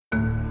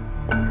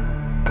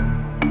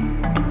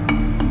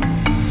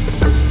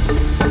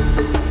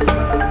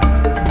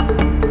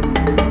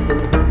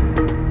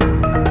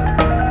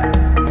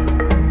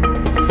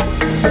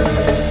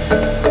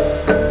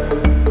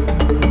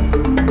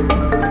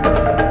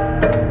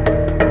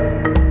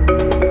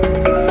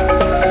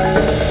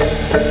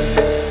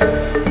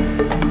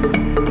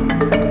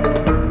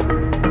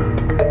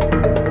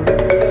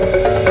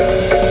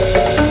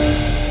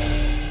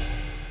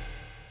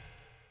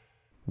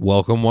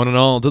Welcome, one and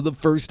all, to the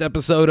first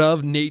episode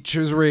of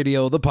Nature's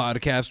Radio, the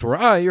podcast where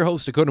I, your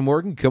host, Dakota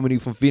Morgan, coming to you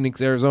from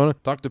Phoenix, Arizona,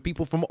 talk to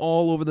people from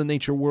all over the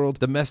nature world,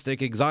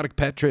 domestic, exotic,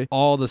 pet trade,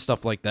 all the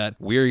stuff like that.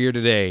 We're here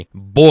today.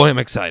 Boy, I'm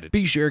excited.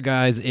 Be sure,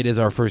 guys, it is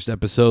our first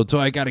episode, so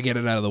I gotta get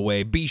it out of the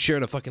way. Be sure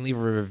to fucking leave a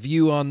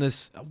review on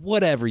this,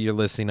 whatever you're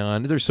listening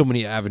on. There's so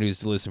many avenues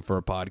to listen for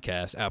a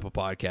podcast: Apple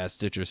Podcasts,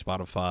 Stitcher,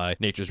 Spotify,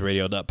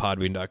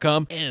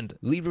 naturesradio.podbean.com, and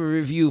leave a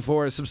review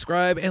for us.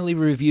 Subscribe and leave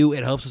a review.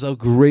 It helps us out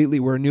greatly.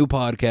 We're a new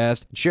podcast.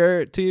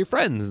 Share it to your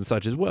friends and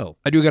such as well.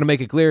 I do got to make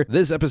it clear,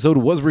 this episode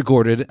was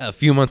recorded a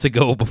few months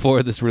ago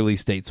before this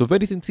release date, so if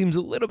anything seems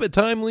a little bit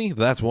timely,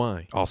 that's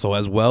why. Also,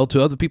 as well,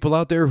 to other people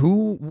out there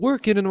who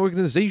work in an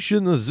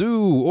organization, a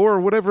zoo,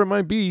 or whatever it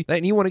might be,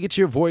 that you want to get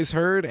your voice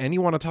heard and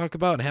you want to talk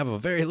about and have a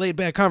very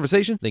laid-back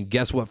conversation, then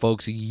guess what,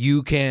 folks?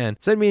 You can.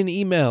 Send me an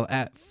email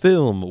at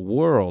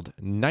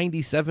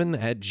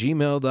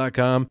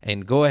filmworld97@gmail.com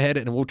and go ahead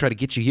and we'll try to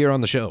get you here on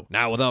the show.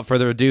 Now, without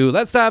further ado,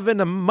 let's dive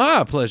into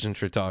my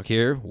pleasantry talk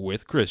here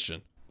with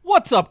Christian.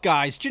 What's up,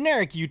 guys?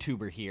 Generic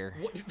YouTuber here.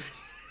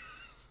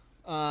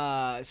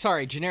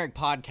 Sorry, generic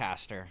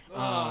podcaster.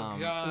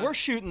 God. We're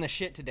shooting the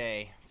shit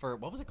today for,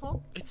 what was it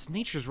called? It's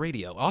Nature's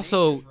Radio.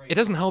 Also, it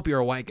doesn't help you're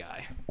a white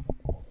guy.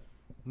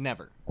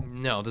 Never.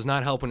 No, it does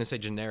not help when I say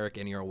generic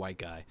and you're a white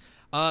guy.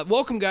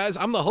 Welcome, guys.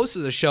 I'm the host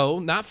of the show,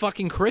 not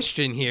fucking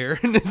Christian here,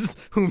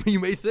 whom you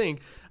may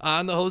think.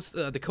 I'm the host,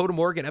 Dakota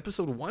Morgan,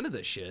 episode 1 of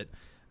this shit.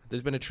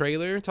 There's been a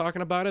trailer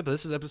talking about it, but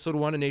this is episode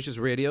 1 of Nature's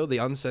Radio, the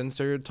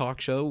uncensored talk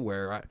show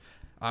where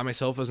I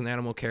myself, as an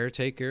animal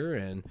caretaker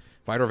and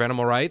fighter of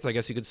animal rights, I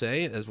guess you could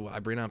say, as I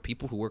bring on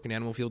people who work in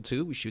animal field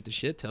too. We shoot the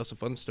shit, tell some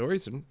fun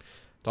stories, and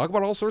talk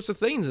about all sorts of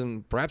things,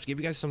 and perhaps give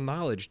you guys some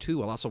knowledge too,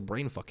 while also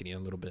brain fucking you a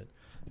little bit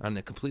on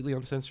a completely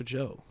uncensored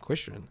show.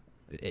 Christian,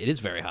 it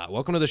is very hot.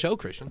 Welcome to the show,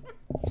 Christian.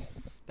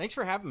 Thanks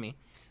for having me.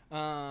 We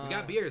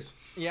got beers.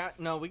 Yeah,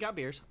 no, we got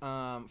beers,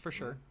 for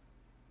sure.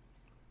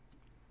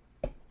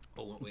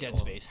 Oh, wait, Dead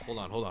space. Hold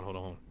on.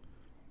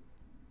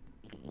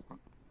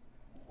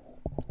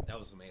 That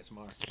was some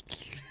ASMR.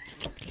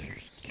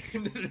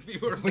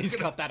 Please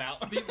cut that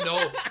out.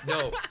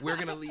 No, we're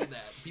gonna leave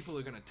that. People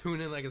are gonna tune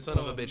in like a son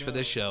of a bitch for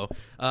this show.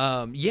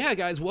 Yeah,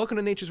 guys, welcome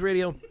to Nature's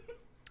Radio.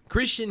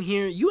 Christian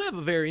here. You have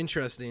a very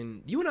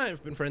interesting. You and I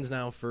have been friends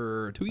now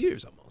for 2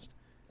 years almost.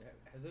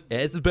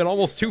 It's been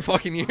almost 2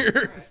 fucking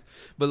years. Right.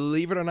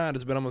 Believe it or not,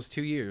 it's been almost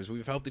 2 years.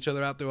 We've helped each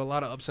other out through a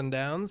lot of ups and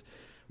downs.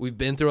 We've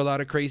been through a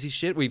lot of crazy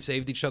shit. We've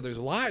saved each other's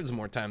lives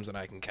more times than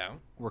I can count.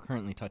 We're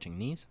currently touching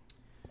knees.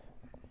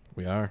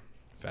 We are.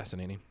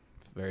 Fascinating.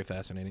 Very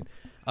fascinating.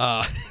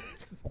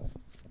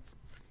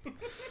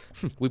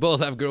 We both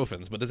have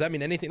girlfriends, but does that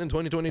mean anything in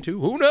 2022?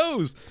 Who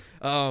knows?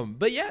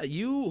 But yeah,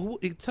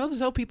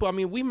 tell people, I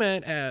mean, we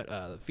met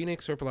at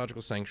Phoenix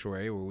Herpetological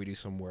Sanctuary where we do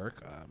some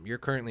work. You're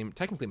currently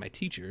technically my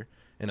teacher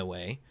in a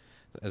way,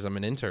 as I'm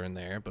an intern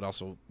there, but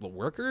also a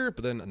worker,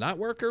 but then a not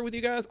worker with you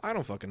guys. I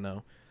don't fucking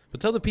know. But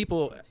tell the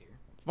people,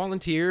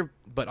 volunteer,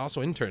 but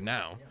also intern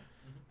now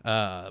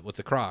with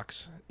the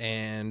Crocs,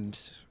 and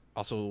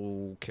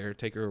also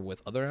caretaker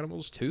with other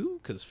animals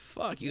too, because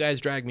fuck, you guys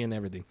drag me in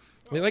everything.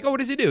 They're like, oh, what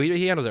does he do?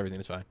 He handles everything.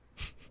 It's fine.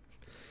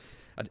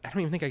 I don't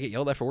even think I get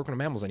yelled at for working with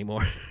mammals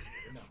anymore.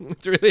 No.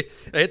 It's really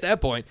at that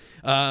point.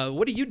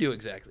 What do you do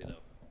exactly,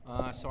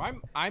 though? So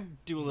I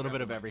do a little bit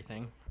of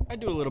everything.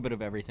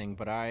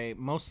 But I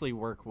mostly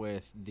work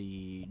with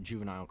the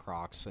juvenile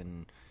Crocs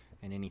and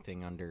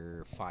anything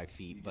under 5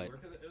 feet. You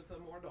work with the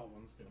more adult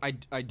ones too.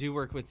 I do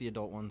work with the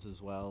adult ones as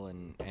well,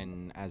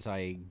 and as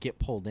I get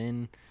pulled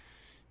in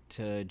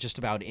to just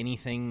about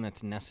anything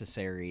that's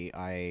necessary,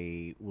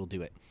 I will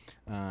do it.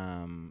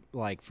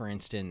 Like, for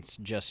instance,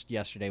 just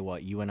yesterday,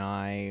 you and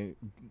I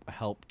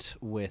helped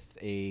with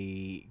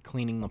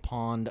cleaning the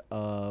pond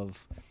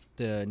of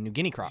the New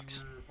Guinea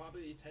Crocs. We were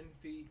probably 10 to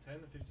 15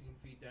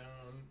 feet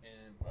down,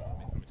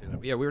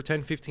 and we were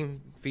 10,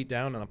 15 feet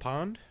down on a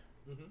pond.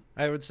 Mm-hmm.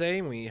 I would say,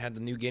 and we had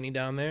the New Guinea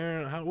down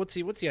there. What's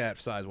he at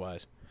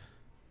size-wise?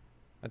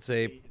 I'd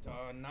say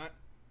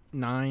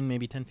 9,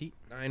 maybe 10 feet.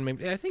 9,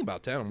 maybe. Yeah, I think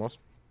about 10 almost.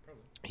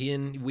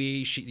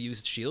 We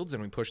used shields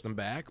and we push them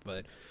back,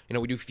 but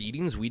we do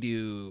feedings, we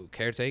do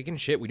caretaking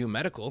shit, we do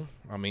medical.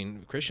 I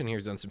mean, Christian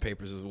here's done some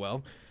papers as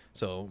well,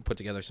 so put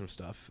together some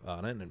stuff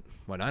on it. And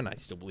why not? I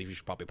still believe you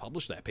should probably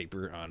publish that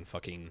paper on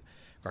fucking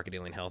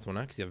crocodilian health, why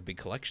not? Because you have a big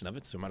collection of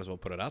it, so might as well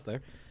put it out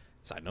there.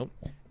 Side note,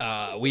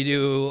 we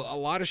do a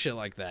lot of shit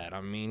like that.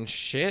 I mean,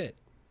 shit.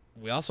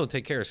 We also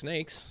take care of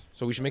snakes,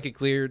 so we should make it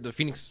clear the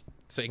Phoenix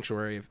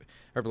Sanctuary,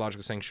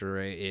 Herpetological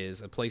Sanctuary,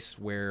 is a place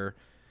where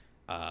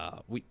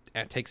we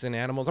takes in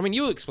animals. I mean,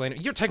 you explain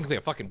it. You're technically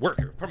a fucking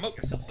worker. Promote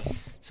yourself, son.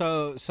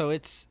 So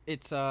it's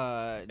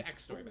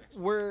backstory.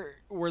 We're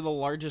the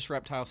largest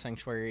reptile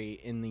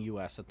sanctuary in the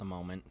U.S. at the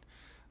moment,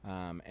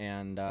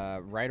 and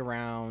right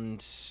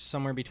around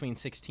somewhere between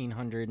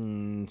 1,600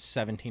 and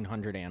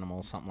 1,700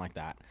 animals, something like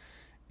that.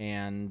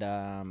 And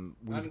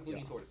not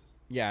including tortoises.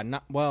 Yeah,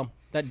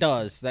 that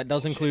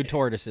does include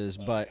tortoises,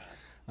 but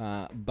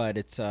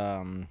it's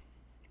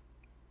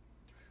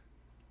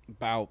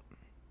about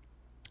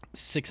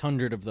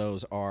 600 of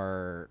those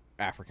are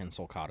African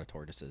sulcata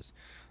tortoises.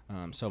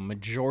 So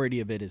majority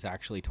of it is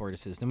actually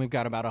tortoises. Then we've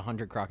got about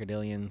 100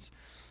 crocodilians.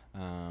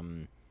 Got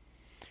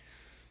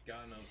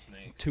no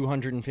snakes.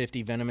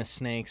 250 venomous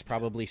snakes,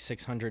 probably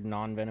 600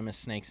 non-venomous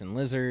snakes and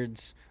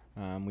lizards.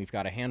 We've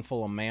got a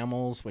handful of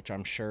mammals, which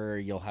I'm sure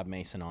you'll have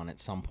Mason on at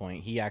some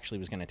point. He actually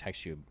was going to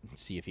text you,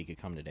 see if he could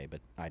come today, but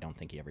I don't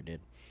think he ever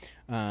did.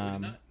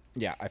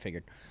 Yeah, I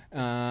figured.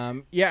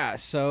 Yeah,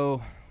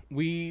 so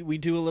we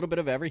do a little bit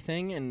of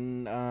everything,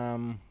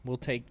 and we'll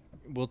take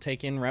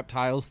in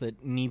reptiles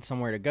that need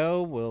somewhere to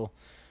go. We'll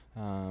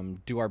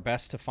do our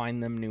best to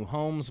find them new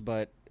homes,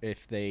 but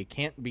if they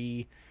can't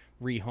be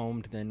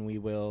rehomed, then we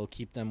will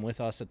keep them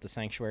with us at the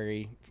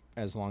sanctuary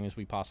as long as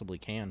we possibly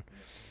can.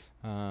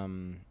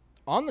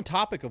 On the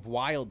topic of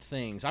wild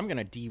things, I'm going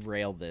to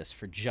derail this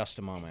for just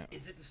a moment.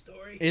 Is it the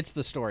story? It's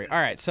the story. All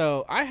right,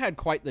 so I had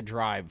quite the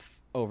drive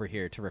over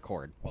here to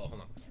record. Well,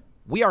 hold on.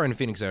 We are in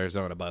Phoenix,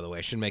 Arizona, by the way.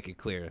 I should make it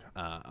clear.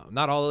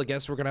 Not all the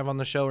guests we're going to have on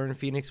the show are in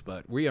Phoenix,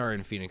 but we are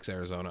in Phoenix,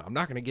 Arizona. I'm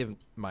not going to give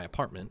my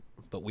apartment,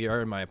 but we are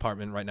in my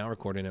apartment right now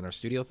recording in our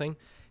studio thing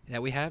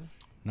that we have.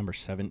 Number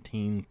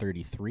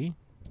 1733.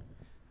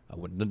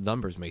 What the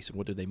numbers, Mason?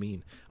 What do they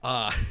mean?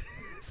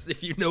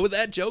 If you know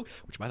that joke,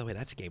 which, by the way,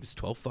 that's a game. It's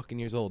 12 fucking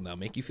years old now.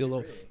 Make you feel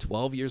old.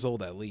 12 years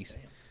old at least.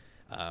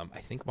 I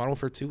think Modern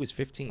Warfare 2 is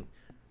 15.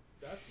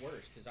 That's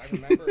worse, because I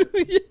remember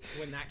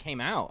when that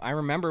came out. I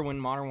remember when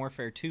Modern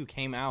Warfare 2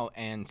 came out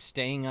and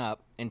staying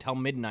up until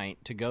midnight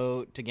to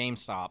go to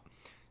GameStop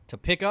to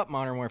pick up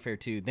Modern Warfare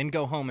 2, then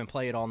go home and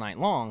play it all night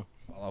long.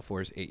 Fallout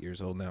 4 is 8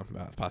 years old now.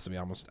 Possibly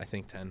almost, I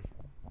think, 10.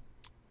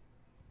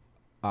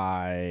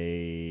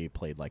 I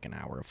played like an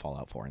hour of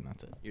Fallout 4, and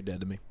that's it. You're dead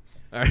to me.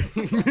 All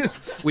right.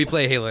 We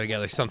play Halo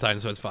together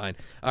sometimes, so it's fine.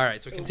 All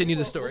right, so continue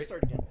the story. We'll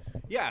start again.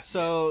 Yeah,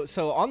 so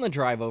on the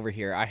drive over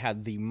here, I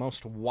had the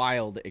most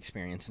wild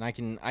experience, and I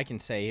can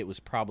say it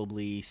was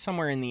probably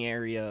somewhere in the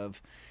area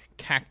of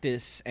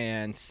Cactus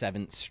and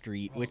 7th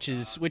Street, which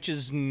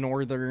is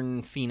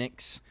northern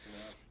Phoenix.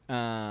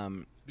 Yeah.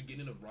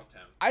 Beginning of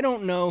Roughtown. I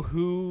don't know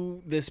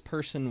who this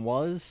person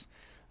was.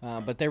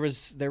 But there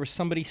was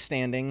somebody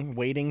standing,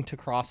 waiting to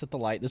cross at the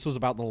light. This was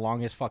about the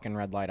longest fucking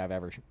red light I've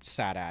ever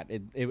sat at.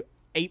 It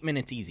 8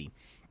 minutes easy.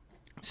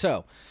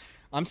 So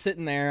I'm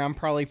sitting there. I'm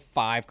probably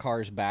 5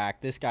 cars back.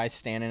 This guy's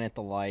standing at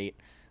the light.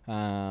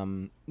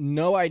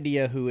 No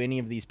idea who any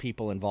of these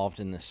people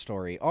involved in this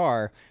story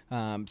are.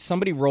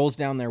 Somebody rolls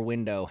down their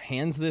window,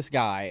 hands this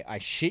guy, I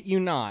shit you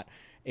not,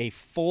 a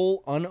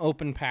full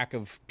unopened pack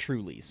of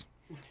Trulies.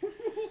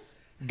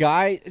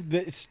 Guy,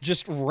 it's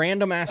just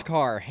random ass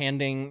car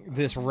handing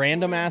this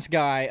random ass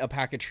guy a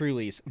pack of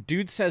Trulies.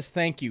 Dude says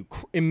thank you,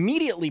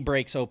 immediately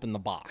breaks open the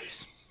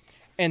box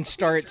and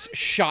starts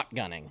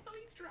shotgunning.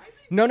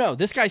 No,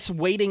 this guy's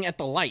waiting at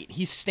the light.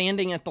 He's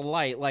standing at the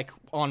light, like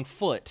on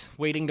foot,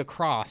 waiting to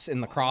cross in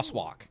the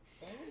crosswalk.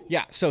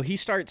 Yeah, so he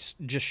starts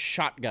just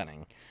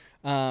shotgunning.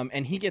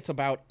 And he gets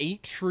about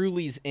 8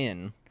 Trulies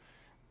in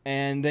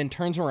and then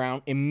turns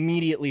around,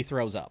 immediately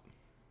throws up.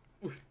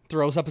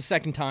 Throws up a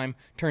second time,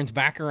 turns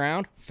back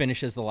around,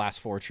 finishes the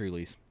last 4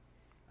 Trulies.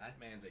 That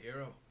man's a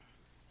hero.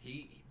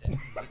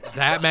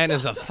 That man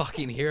is a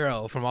fucking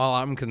hero from all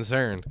I'm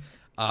concerned.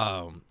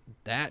 Wow.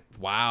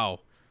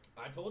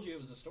 I told you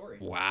it was a story.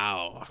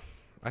 Wow.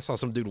 I saw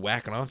some dude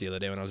whacking off the other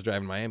day when I was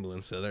driving my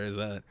ambulance, so there's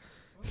that.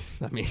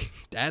 I mean,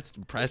 that's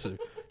impressive.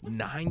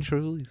 9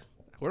 Trulies.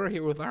 We're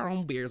here with our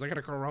own beers. I got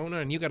a Corona,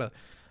 and you got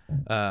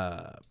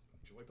a...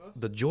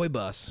 The Joy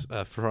Bus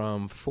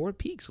from Fort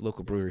Peaks,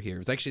 local brewery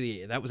here.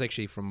 That was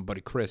actually from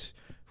buddy Chris,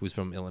 who's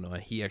from Illinois.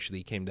 He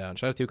actually came down.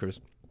 Shout out to you, Chris.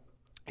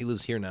 He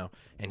lives here now,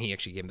 and he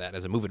actually gave that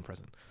as a moving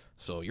present.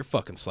 So you're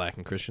fucking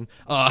slacking, Christian.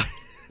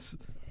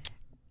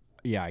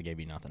 Yeah, I gave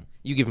you nothing.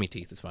 You give me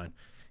teeth. It's fine.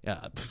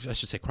 Yeah, I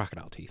should say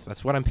crocodile teeth.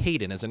 That's what I'm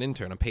paid in as an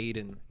intern. I'm paid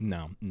in.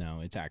 No,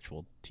 it's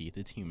actual teeth.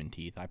 It's human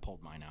teeth. I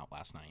pulled mine out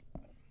last night.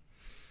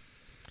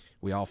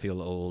 We all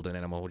feel old in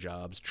animal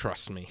jobs.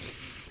 Trust me.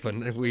 But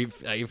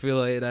I feel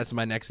like that's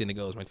my next thing to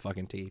go is my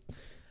fucking teeth.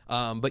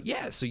 But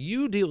yeah, so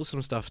you deal with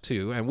some stuff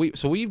too, and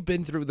we've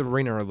been through the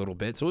ringer a little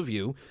bit. So have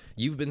you?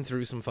 You've been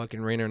through some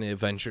fucking ringer and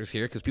adventures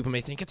here because people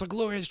may think it's a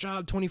glorious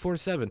job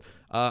 24/7.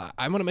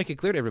 I'm gonna make it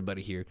clear to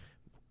everybody here: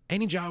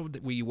 any job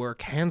that we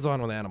work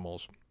hands-on with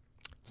animals,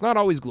 it's not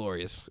always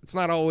glorious. It's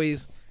not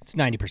always. It's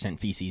 90%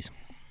 feces.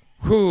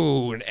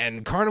 Whew,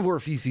 and carnivore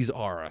feces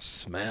are a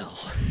smell.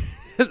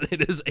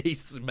 It is a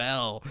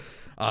smell.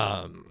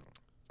 I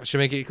should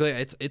make it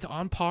clear. It's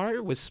on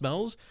par with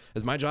smells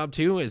as my job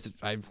too. Is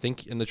I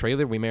think in the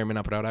trailer we may or may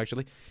not put out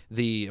actually.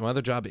 My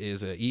other job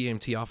is an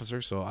EMT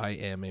officer, so I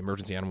am an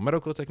emergency animal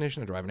medical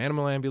technician. I drive an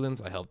animal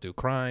ambulance. I help do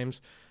crimes,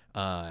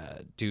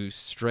 do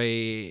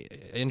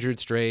injured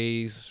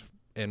strays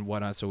and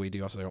whatnot. So we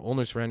do also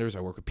owner surrenders.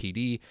 I work with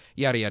PD.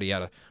 Yada yada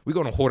yada. We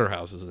go to hoarder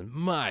houses, and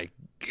my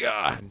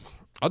God,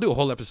 I'll do a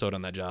whole episode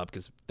on that job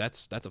because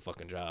that's a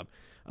fucking job.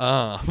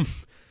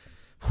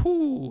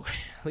 Whew,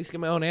 at least get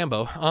my own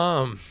ambo.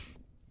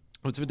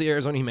 It's with the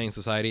Arizona Humane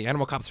Society,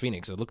 Animal Cops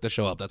Phoenix. So look the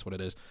show up. That's what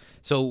it is.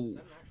 So is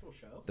that an actual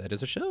show? That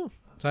is a show.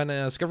 It's on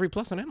Discovery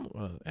Plus on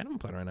Animal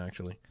Planet right now,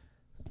 actually.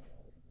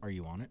 Are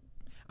you on it?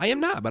 I am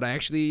not, but I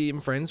actually am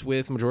friends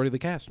with the majority of the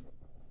cast.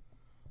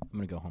 I'm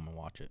going to go home and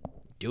watch it.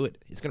 Do it.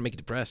 It's going to make you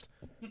depressed.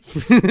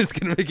 It's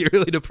going to make you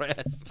really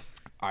depressed.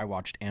 I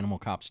watched Animal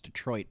Cops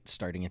Detroit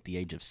starting at the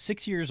age of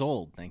 6 years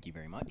old. Thank you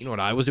very much. You know what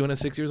I was doing at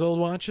 6 years old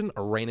watching?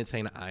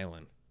 Orangutan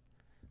Island.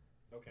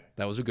 Okay.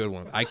 That was a good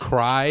one. I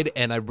cried,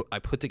 and I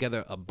put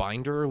together a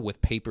binder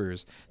with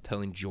papers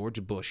telling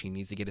George Bush he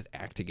needs to get his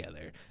act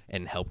together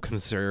and help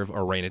conserve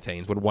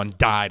orangutans when one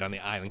died on the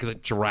island because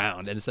it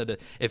drowned. And it said that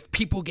if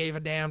people gave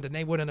a damn, then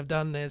they wouldn't have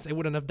done this. They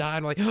wouldn't have died.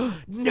 I'm like, oh,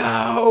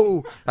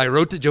 no! I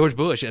wrote to George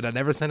Bush, and I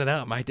never sent it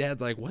out. My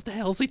dad's like, what the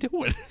hell is he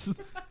doing?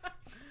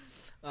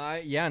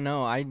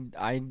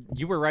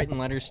 You were writing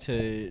letters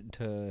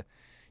to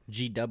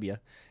GW,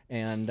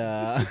 and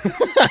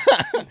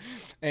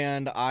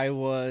and I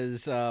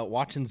was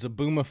watching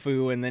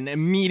Zaboomafoo, and then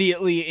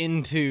immediately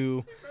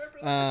into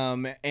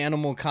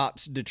Animal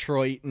Cops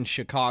Detroit and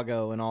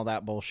Chicago and all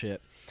that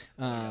bullshit.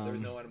 There was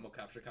no Animal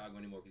Cops Chicago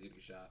anymore because you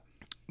get shot.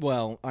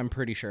 Well, I'm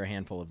pretty sure a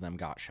handful of them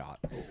got shot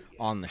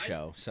on the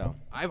show. So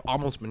I've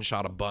almost been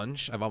shot a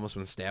bunch. I've almost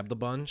been stabbed a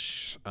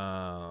bunch.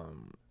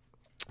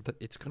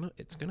 It's gonna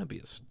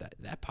be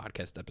that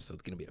podcast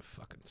episode's gonna be a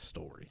fucking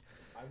story.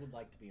 I would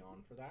like to be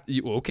on for that.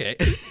 Okay,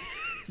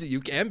 you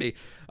can be.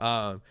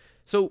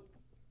 So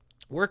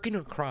working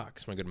at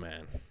Crocs, my good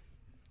man.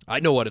 I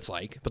know what it's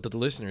like, but to the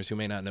listeners who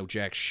may not know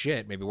jack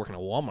shit, maybe working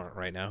at Walmart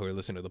right now who are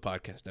listening to the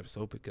podcast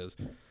episode because,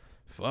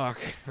 fuck,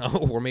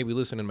 or maybe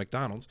listening to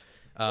McDonald's.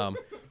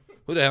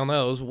 Who the hell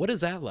knows? What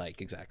is that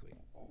like exactly?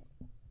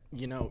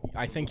 You know,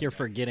 I think you're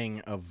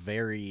forgetting a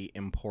very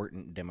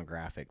important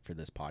demographic for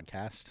this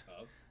podcast.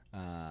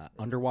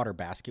 Underwater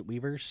basket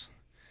weavers.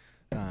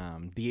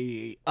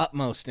 The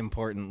utmost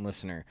important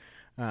listener.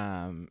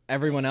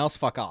 Everyone else,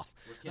 fuck off.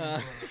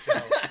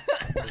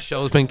 The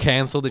show's been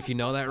canceled. If you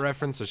know that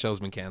reference, the show's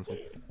been canceled.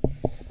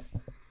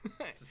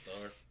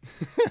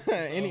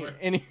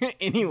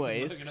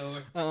 Anyways,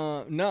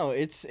 no,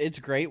 it's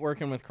great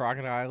working with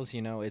crocodiles.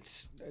 You know,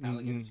 it's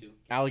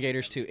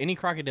alligators too. Any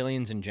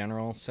crocodilians in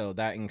general. So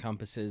that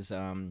encompasses.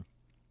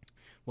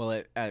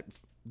 At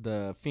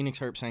the Phoenix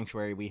Herp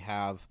Sanctuary, we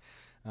have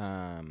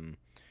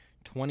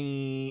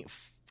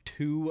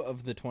 22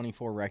 of the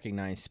 24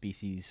 recognized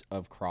species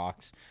of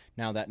crocs.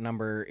 Now that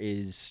number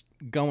is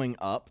going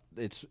up.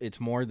 It's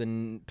more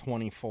than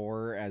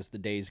 24 as the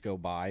days go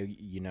by.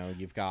 You know,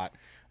 you've got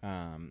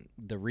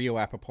the Rio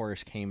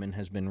Apiporus caiman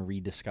has been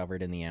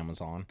rediscovered in the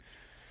Amazon.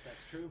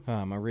 That's true.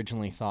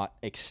 Originally thought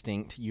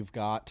extinct. You've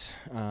got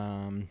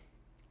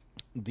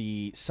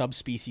the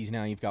subspecies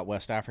now. You've got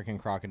West African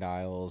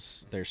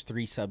crocodiles. There's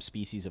 3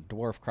 subspecies of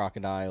dwarf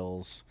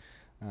crocodiles.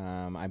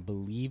 I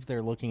believe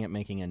they're looking at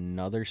making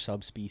another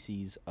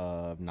subspecies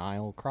of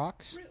Nile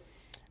crocs. Really?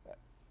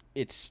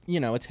 It's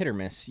hit or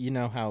miss. You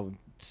know how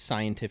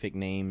scientific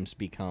names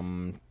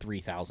become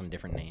 3,000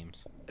 different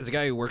names. As a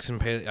guy who works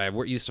in I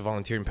used to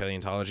volunteer in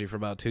paleontology for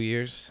about 2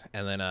 years,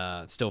 and then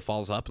still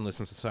follows up and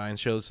listens to science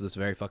shows to this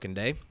very fucking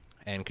day,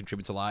 and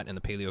contributes a lot in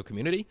the paleo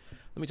community.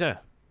 Let me tell you,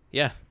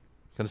 yeah,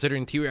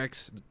 considering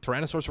T-Rex,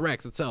 Tyrannosaurus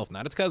Rex itself,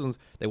 not its cousins,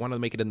 they wanted to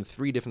make it into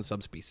 3 different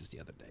subspecies the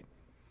other day.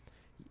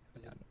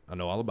 I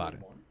know all about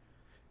it.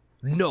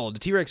 No, the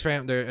T-Rex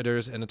family,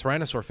 there's in the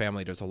Tyrannosaur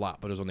family, there's a lot,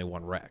 but there's only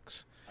one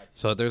Rex.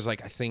 So there's I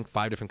think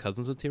 5 different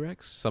cousins of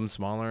T-Rex. Some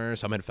smaller,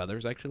 some had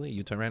feathers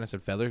actually. Tyrannos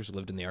had feathers,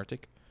 lived in the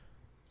Arctic.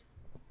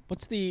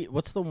 What's the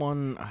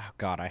one? Oh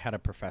God, I had a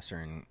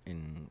professor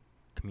in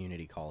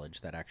community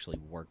college that actually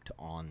worked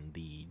on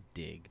the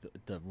dig,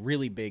 the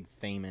really big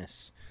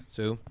famous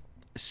Sue.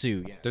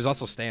 Yeah. There's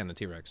also Stan the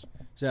T-Rex.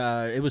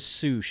 It was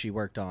Sue she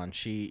worked on.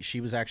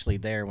 She was actually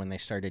there when they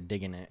started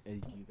digging it.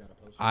 You got a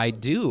poster? I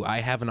do. I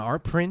have an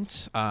art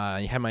print.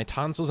 I had my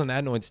tonsils and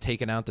adenoids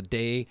taken out the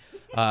day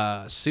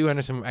Sue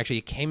Anderson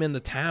actually came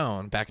into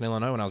town back in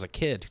Illinois when I was a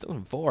kid,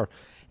 2004.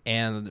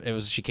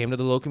 And she came to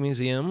the local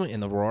museum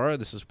in Aurora.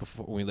 This is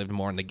before we lived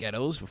more in the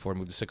ghettos, before we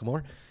moved to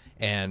Sycamore.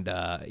 And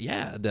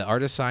the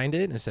artist signed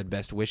it and said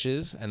best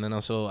wishes. And then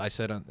also I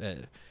said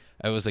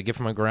it was a gift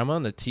from my grandma,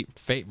 and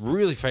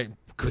the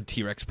good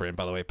T-Rex print,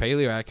 by the way,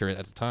 paleo accurate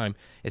at the time.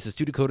 It says,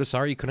 to Dakota,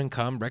 sorry you couldn't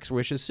come. Rex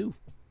wishes, Sue.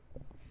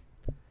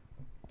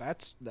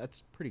 That's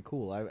pretty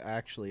cool. I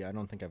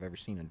don't think I've ever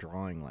seen a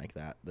drawing like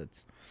that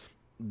that's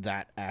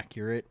that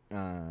accurate.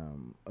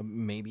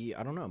 Maybe,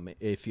 I don't know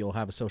if you'll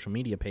have a social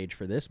media page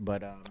for this,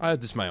 but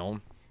this is my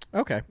own.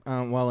 Okay.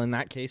 Well, in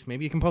that case,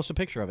 maybe you can post a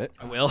picture of it.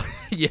 I will.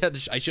 Yeah,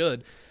 I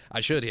should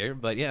here,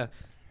 but yeah.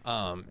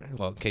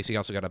 Well, Casey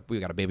also we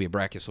got a baby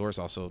Brachiosaurus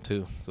also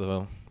too,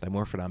 so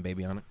dimorphodon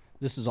baby on it.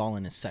 This is all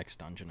in his sex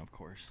dungeon, of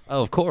course.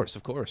 Oh, of course.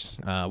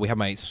 We have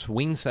my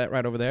swing set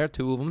right over there,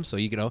 2 of them, so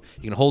you can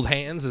hold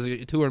hands as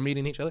you 2 are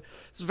meeting each other.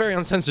 It's a very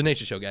uncensored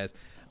nature show, guys.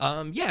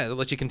 I'll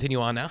let you continue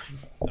on now.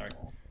 Sorry.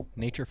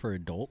 Nature for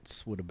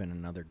Adults would have been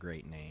another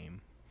great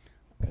name.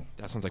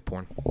 That sounds like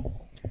porn.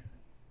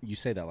 You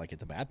say that like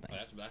it's a bad thing.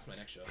 Oh, that's my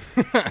next show.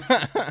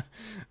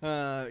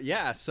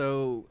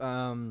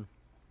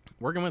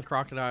 Working with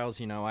crocodiles,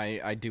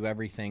 I do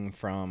everything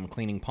from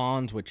cleaning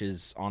ponds, which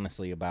is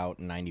honestly about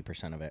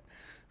 90% of it,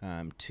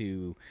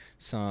 to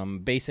some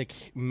basic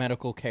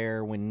medical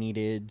care when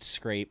needed,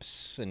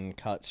 scrapes and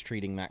cuts,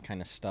 treating that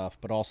kind of stuff,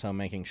 but also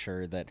making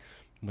sure that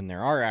when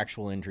there are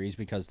actual injuries,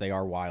 because they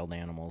are wild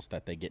animals,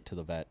 that they get to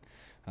the vet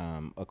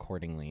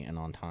accordingly and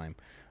on time.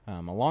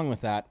 Along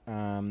with that,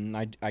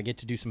 I get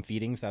to do some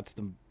feedings. That's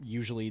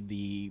usually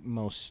the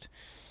most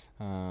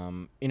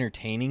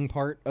entertaining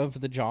part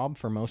of the job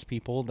for most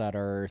people that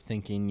are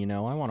thinking, I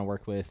want to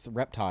work with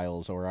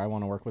reptiles or I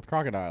want to work with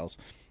crocodiles,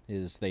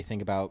 is they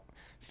think about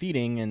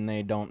feeding and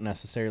they don't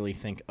necessarily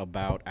think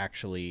about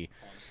actually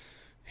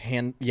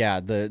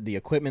the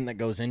equipment that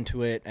goes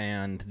into it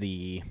and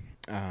the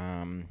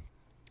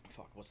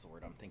what's the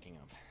word I'm thinking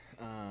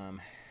of?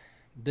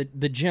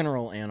 The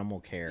general animal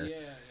care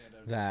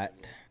that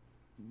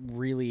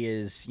really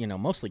is,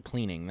 mostly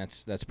cleaning.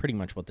 That's pretty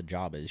much what the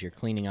job is. You're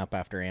cleaning up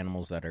after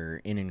animals that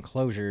are in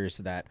enclosures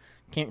that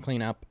can't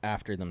clean up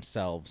after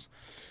themselves.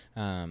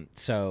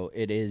 So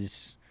it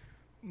is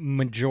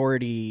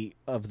majority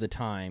of the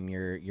time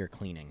you're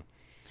cleaning.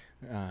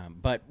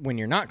 But when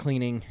you're not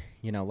cleaning,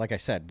 like I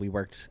said, we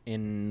worked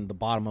in the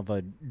bottom of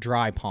a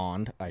dry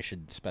pond, I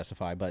should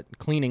specify, but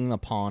cleaning the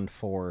pond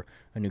for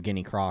a New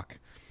Guinea croc.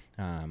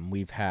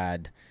 We've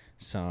had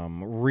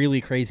some really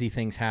crazy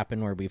things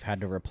happen where we've had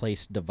to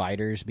replace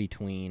dividers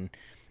between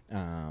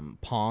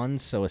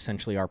ponds. So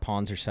essentially our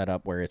ponds are set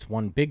up where it's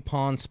one big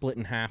pond split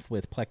in half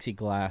with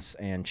plexiglass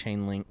and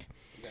chain link.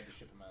 You got to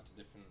ship them out to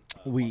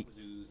different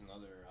zoos and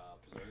other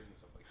preserves and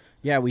stuff like that.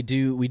 Yeah, we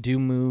do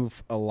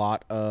move a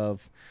lot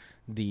of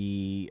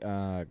the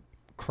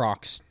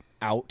crocs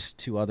out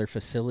to other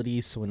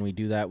facilities. So when we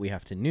do that, we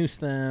have to noose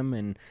them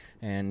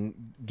and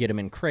get them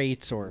in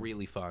crates. Or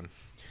really fun.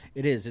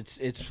 It is.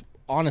 It's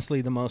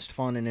honestly the most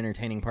fun and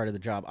entertaining part of the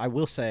job. I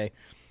will say,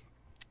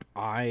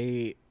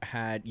 you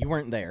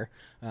weren't there,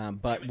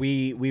 but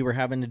we were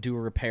having to do a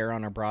repair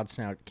on our broad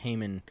snout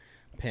caiman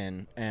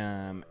pin,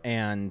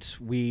 and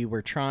we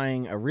were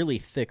trying a really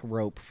thick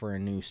rope for a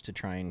noose to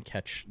try and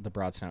catch the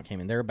broad snout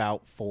caiman. They're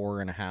about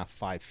 4.5,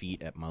 5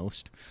 feet at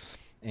most,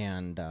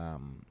 and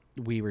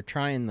we were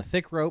trying the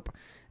thick rope,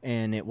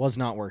 and it was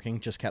not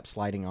working, just kept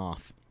sliding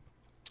off,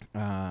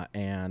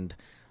 and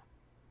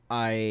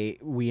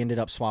we ended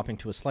up swapping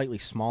to a slightly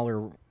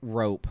smaller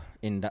rope,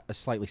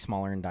 slightly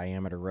smaller in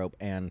diameter rope,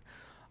 and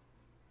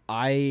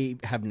I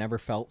have never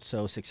felt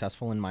so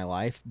successful in my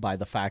life by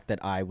the fact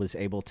that I was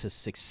able to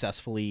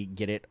successfully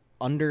get it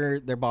under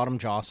their bottom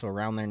jaw, so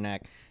around their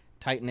neck,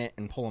 tighten it,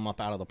 and pull them up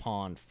out of the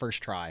pond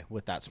first try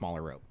with that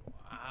smaller rope.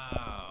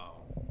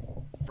 Wow.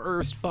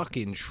 First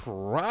fucking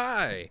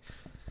try.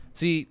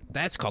 See,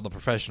 that's called the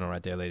professional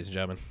right there, ladies and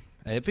gentlemen.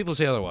 And if people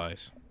say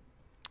otherwise,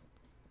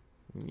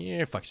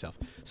 yeah, fuck yourself.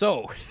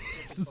 So,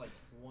 it's like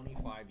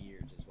 25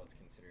 years is what's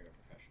considered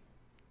a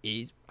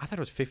professional. I thought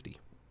it was 50.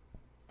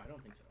 I don't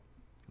think so.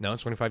 No,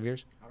 it's 25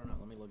 years? I don't know.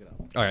 Let me look it up.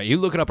 All right, you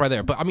look it up right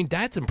there. But, I mean,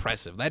 that's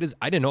impressive. I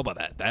didn't know about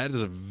that. That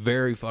is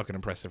very fucking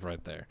impressive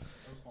right there.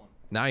 That was fun.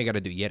 Now you got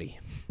to do Yeti.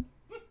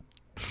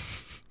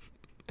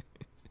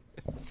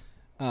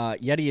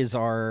 Yetis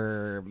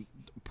are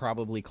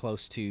probably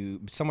close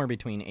to somewhere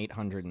between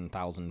 800 and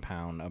 1,000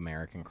 pound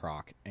American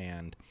croc,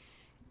 and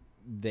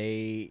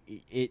he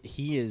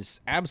is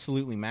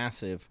absolutely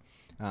massive.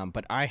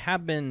 But I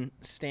have been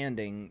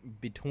standing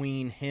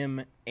between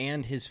him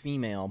and his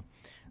female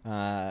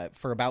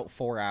for about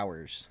 4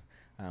 hours.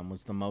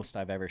 Was the most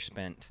I've ever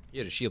spent. You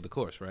had to shield the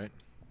course, right?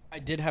 I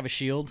did have a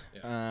shield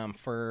Yeah.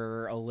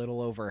 for a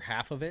little over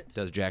half of it.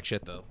 Does jack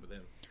shit though with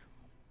him.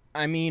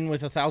 I mean,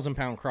 with a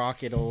 1,000-pound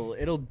croc,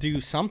 it'll do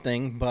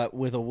something, but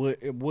with a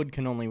wood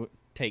can only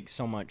take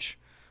so much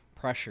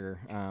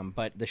pressure.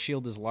 But the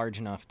shield is large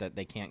enough that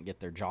they can't get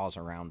their jaws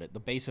around it. The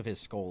base of his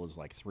skull is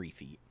like 3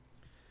 feet.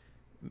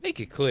 Make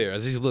it clear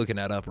as he's looking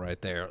that up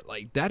right there.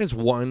 Like, that is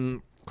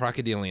one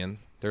crocodilian.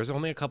 There's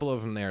only a couple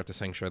of them there at the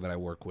sanctuary that I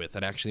work with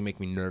that actually make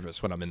me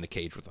nervous when I'm in the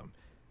cage with them.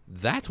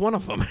 That's one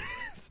of them.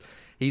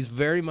 He's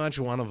very much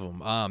one of them.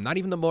 Not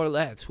even the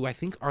Morlets, who I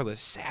think are the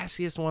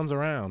sassiest ones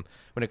around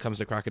when it comes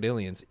to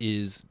crocodilians,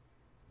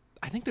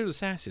 I think they're the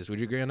sassiest.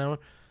 Would you agree on that one?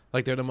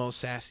 Like, they're the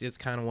most sassiest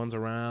kind of ones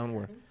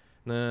around.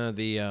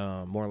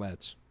 The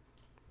Morlets.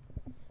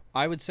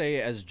 I would say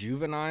as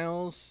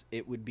juveniles,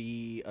 it would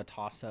be a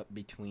toss-up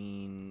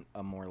between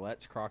a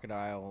Morlet's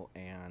crocodile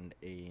and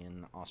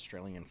an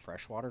Australian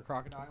freshwater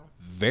crocodile.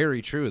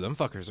 Very true. Them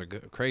fuckers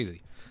are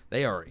crazy.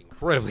 They are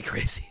incredibly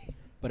crazy.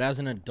 But as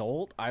an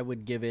adult, I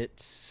would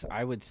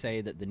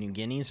say that the New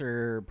Guineas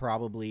are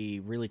probably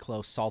really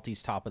close.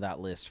 Salty's top of that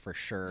list for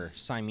sure.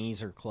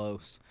 Siamese are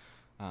close.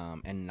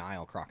 And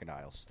Nile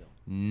crocodiles still.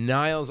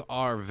 Niles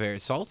are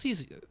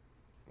Salty's...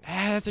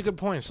 that's a good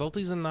point.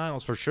 Salty's and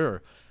Niles for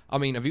sure. I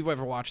mean, have you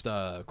ever watched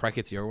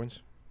Crockett's Yerwins?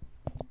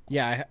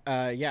 Yeah,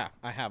 I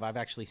have. I've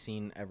actually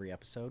seen every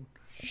episode.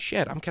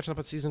 Shit, I'm catching up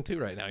on season 2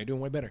 right now. You're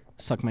doing way better.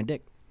 Suck my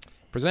dick.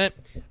 Present.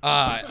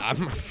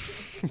 I'm...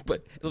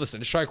 But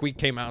listen, Shark Week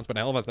came out. It's been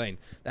a hell of a thing.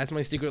 That's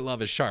my secret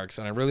love is sharks,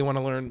 and I really want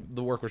to learn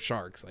the work with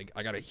sharks. Like,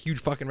 I got a huge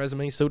fucking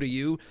resume. So do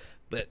you.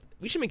 But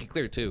we should make it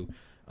clear too,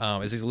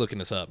 as he's looking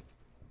this up.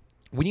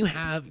 When you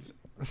have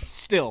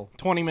Still,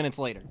 20 minutes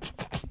later.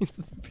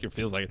 it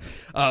feels like it.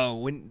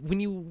 When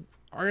you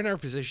are in our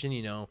position,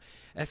 you know,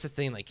 that's the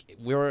thing. Like,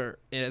 we're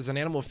as an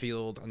animal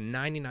field,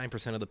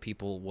 99% of the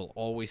people will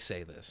always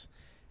say this,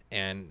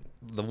 and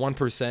the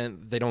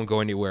 1% they don't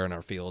go anywhere in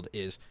our field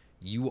is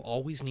you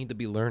always need to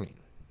be learning.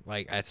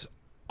 Like, that's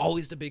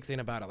always the big thing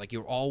about it. Like,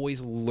 you're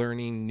always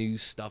learning new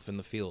stuff in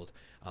the field.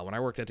 When I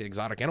worked at the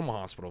exotic animal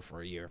hospital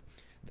for a year,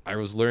 I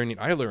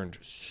learned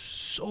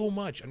so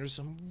much under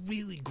some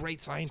really great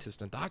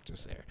scientists and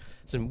doctors there.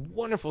 Some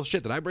wonderful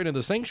shit that I bring to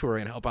the sanctuary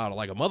and help out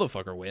like a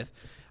motherfucker with.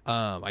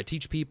 I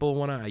teach people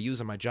when I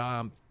use in my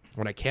job,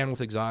 when I can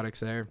with exotics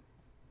there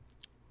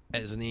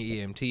as an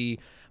EMT,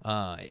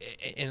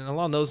 and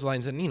along those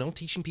lines, and, you know,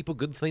 teaching people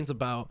good things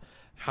about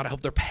how to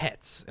help their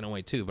pets in a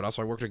way too. But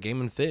also I worked with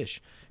game and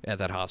fish at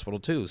that hospital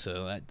too,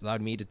 so that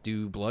allowed me to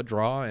do blood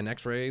draw and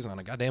x-rays on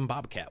a goddamn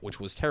bobcat, which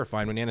was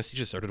terrifying when the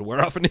anesthesia started to wear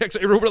off in the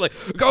x-ray room. We're like,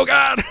 go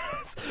God,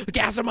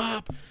 gas him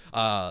up.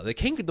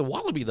 The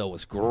wallaby though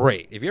was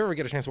great. If you ever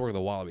get a chance to work with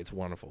a wallaby, it's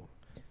wonderful.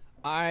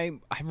 I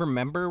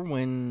remember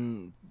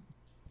when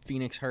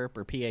Phoenix Herp,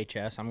 or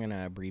PHS, I'm going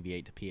to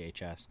abbreviate to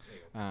PHS.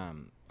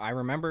 I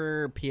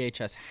remember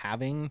PHS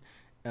having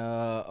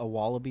a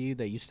wallaby.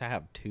 They used to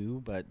have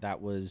 2, but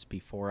that was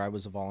before I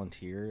was a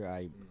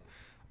volunteer.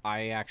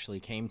 I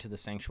actually came to the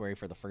sanctuary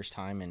for the first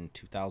time in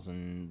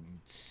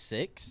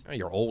 2006. Oh,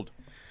 you're old.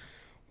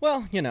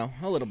 Well, you know,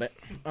 a little bit.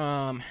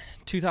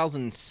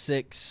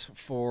 2006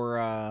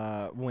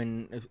 for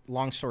when,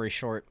 long story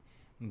short,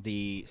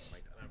 the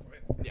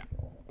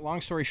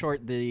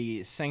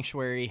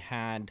sanctuary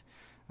had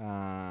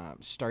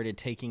started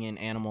taking in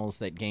animals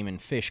that game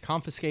and fish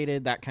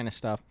confiscated, that kind of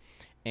stuff.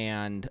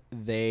 And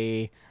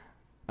they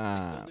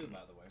still do, by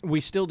the way. We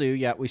still do,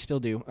 yeah, we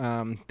still do.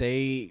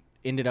 They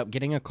ended up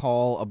getting a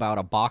call about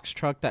a box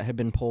truck that had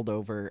been pulled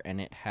over, and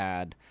it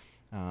had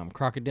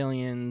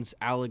crocodilians,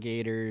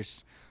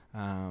 alligators,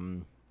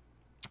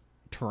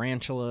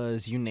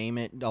 tarantulas, you name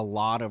it, a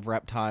lot of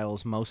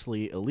reptiles,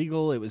 mostly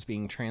illegal. It was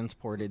being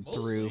transported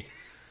through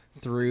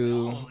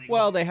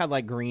well, they had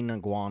like green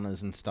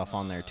iguanas and stuff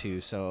on there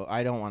too, so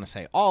I don't want to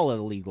say all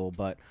illegal,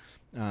 but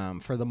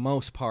for the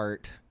most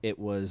part, it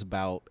was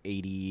about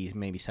 80,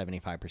 maybe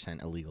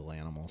 75% illegal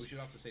animals. We should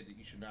also say that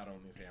you should not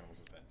own these animals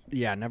as pets.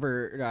 Yeah,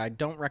 never. I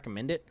don't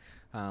recommend it.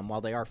 While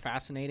they are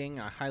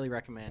fascinating, I highly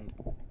recommend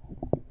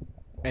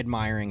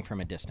admiring from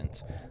a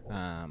distance.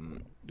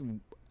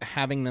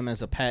 Having them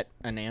as a pet,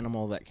 an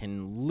animal that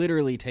can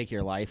literally take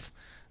your life,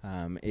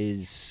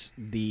 is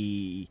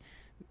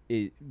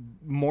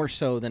more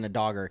so than a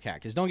dog or a cat.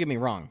 Because don't get me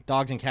wrong,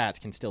 dogs and cats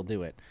can still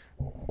do it.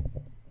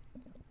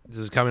 This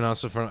is coming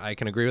also from, I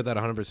can agree with that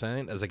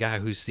 100%. As a guy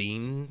who's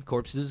seen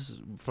corpses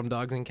from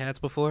dogs and cats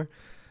before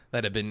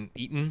that have been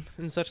eaten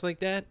and such like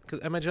that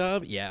at my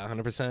job, yeah,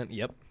 100%.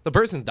 Yep. The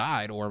person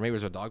died, or maybe it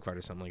was a dog fight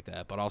or something like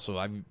that. But also,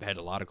 I've had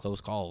a lot of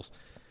close calls.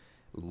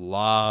 A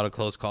lot of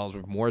close calls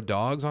with more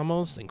dogs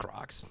almost than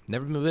Crocs.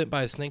 Never been bit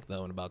by a snake,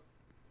 though, in about,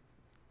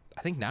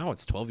 I think now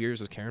it's 12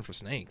 years of caring for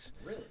snakes.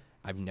 Really?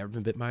 I've never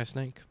been bit by a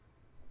snake.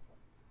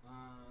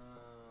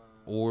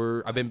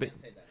 Or I've been bit.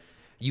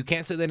 You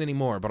can't say that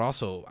anymore, but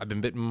also I've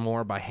been bitten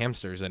more by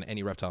hamsters than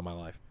any reptile in my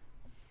life.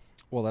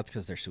 Well, that's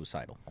because they're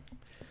suicidal.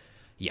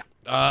 Yeah.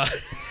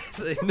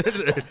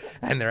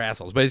 And they're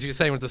assholes. But as you're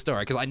saying with the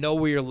story, because I know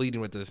where you're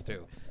leading with this,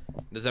 too.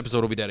 This episode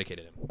will be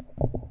dedicated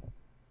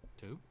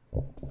to him.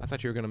 To? I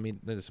thought you were going to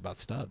meet this about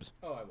Stubbs.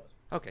 Oh, I was.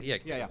 Okay, yeah.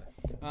 Yeah.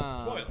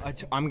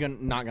 I'm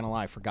not going to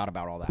lie. I forgot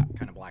about all that.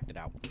 Kind of blacked it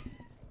out.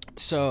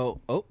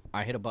 So,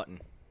 I hit a button.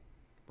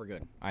 We're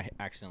good. I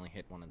accidentally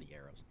hit one of the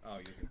arrows. Oh,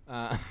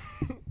 you're good.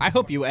 I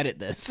hope you edit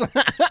this.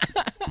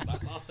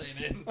 I'll stay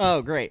in.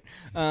 Oh, great.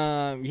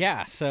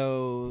 Yeah,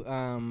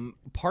 so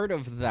part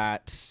of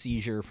that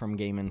seizure from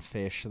game and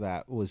fish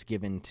that was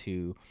given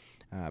to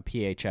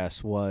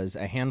PHS was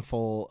a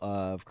handful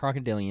of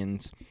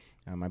crocodilians.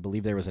 I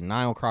believe there was a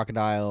Nile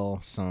crocodile,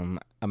 some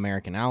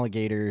American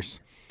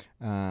alligators,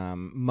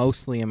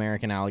 mostly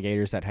American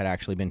alligators that had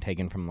actually been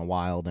taken from the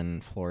wild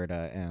in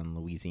Florida and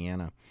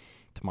Louisiana,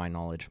 to my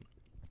knowledge.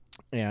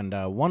 And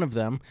one of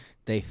them,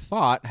 they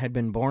thought, had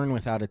been born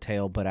without a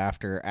tail, but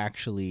after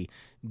actually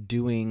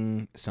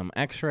doing some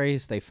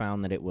x-rays, they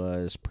found that it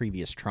was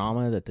previous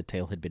trauma, that the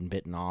tail had been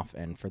bitten off,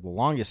 and for the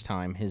longest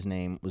time, his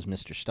name was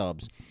Mr.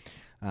 Stubbs.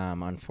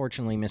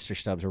 Unfortunately, Mr.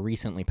 Stubbs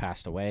recently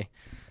passed away.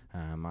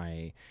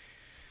 I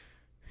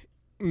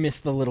miss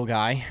the little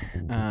guy.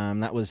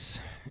 That was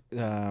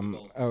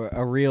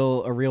a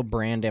real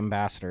brand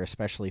ambassador,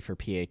 especially for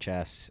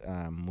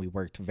PHS. We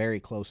worked very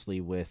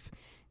closely with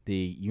the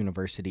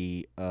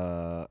university,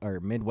 or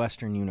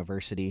Midwestern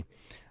University,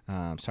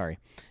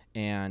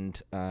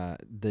 and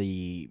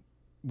the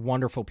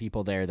wonderful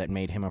people there that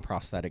made him a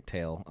prosthetic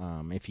tail.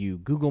 If you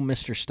Google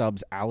Mr.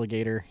 Stubbs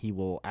alligator, he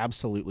will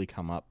absolutely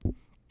come up.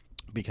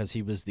 because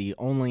he was the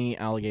only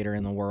alligator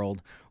in the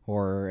world,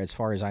 or as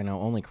far as I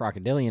know, only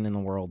crocodilian in the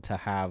world to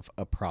have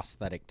a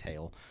prosthetic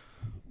tail.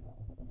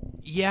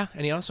 Yeah,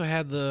 and he also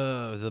had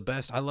the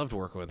best. I loved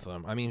working with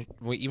them. I mean,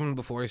 even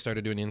before I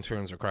started doing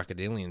interns or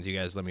crocodilians, you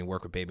guys let me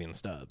work with Baby and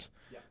Stubbs.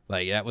 Yeah.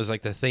 Like, that was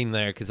like the thing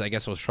there, because I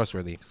guess I was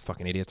trustworthy.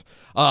 Fucking idiots.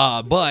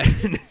 But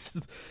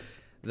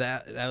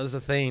that was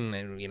the thing.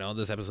 And, you know,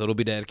 this episode will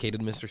be dedicated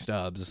to Mr.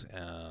 Stubbs.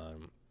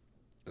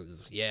 That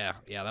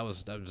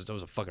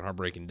was a fucking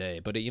heartbreaking day.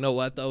 But you know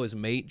what, though? His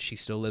mate, she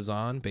still lives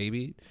on,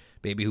 Baby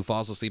who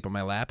falls asleep on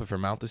my lap if her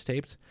mouth is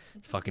taped.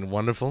 Fucking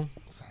wonderful.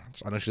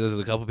 I know she does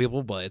a couple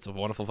people, but it's a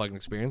wonderful fucking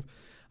experience.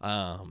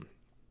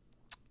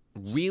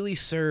 Really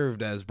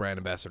served as brand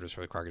ambassadors for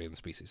the crocodilian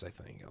species, I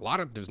think.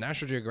 There's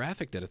National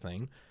Geographic did a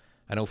thing.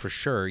 I know for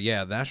sure.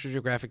 Yeah, National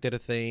Geographic did a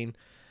thing.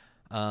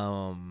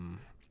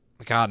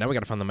 God, now we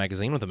got to find the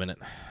magazine with him in it.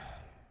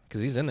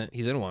 Because he's in it.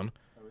 He's in one.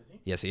 Oh, is he?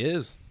 Yes, he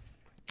is.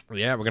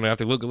 Yeah, we're going to have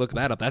to look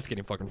that up. That's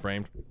getting fucking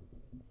framed.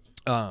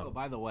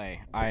 By the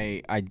way,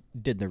 I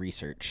did the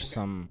research.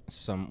 Okay.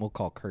 Some we'll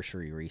call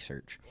cursory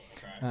research.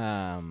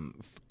 Okay.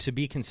 To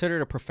be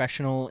considered a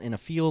professional in a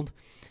field,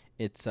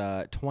 it's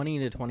 20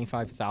 to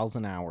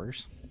 25,000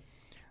 hours.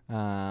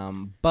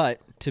 But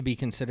to be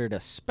considered a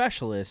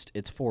specialist,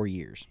 it's 4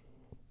 years.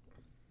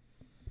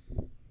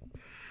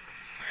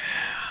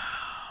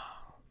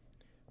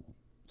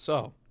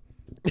 So,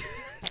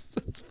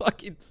 it's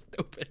fucking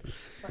stupid.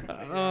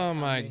 Oh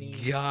my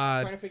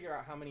god! Trying to figure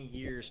out how many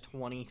years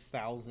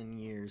 20,000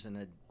 years in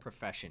a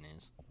profession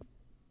is.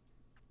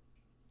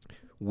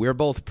 We're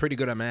both pretty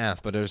good at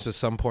math, but there's just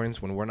some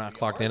points when we're not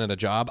clocked in at a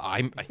job.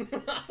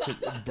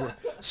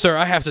 Sir,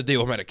 I have to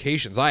deal with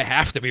medications. I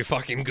have to be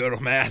fucking good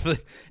at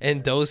math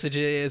and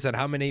dosages and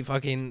how many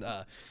fucking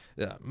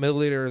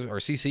milliliters or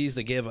cc's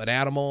to give an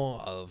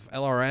animal of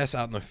LRS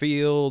out in the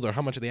field, or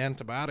how much of the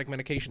antibiotic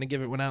medication to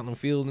give it when out in the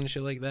field and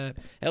shit like that.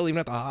 Hell, even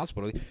at the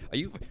hospital.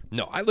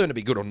 No, I learned to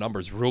be good on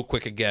numbers real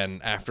quick again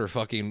after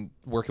fucking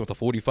working with a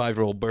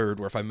 45-year-old bird,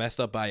 where if I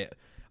messed up by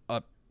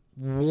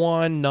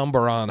one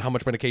number on how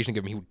much medication to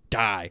give him, he would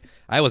die.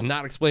 I was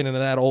not explaining to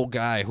that old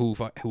guy who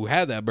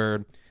had that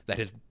bird that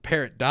his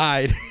parrot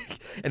died.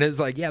 And it's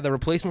like, yeah, the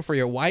replacement for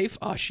your wife,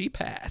 oh, she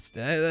passed.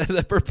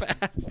 The bird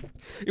passed.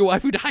 Your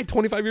wife who died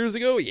 25 years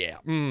ago? Yeah.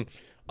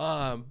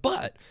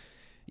 But,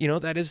 you know,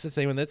 that is the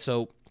thing with it.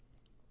 So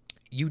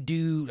you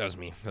do, that was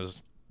me. That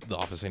was the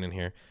office in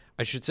here.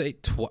 I should say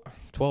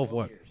 12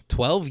 what?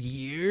 12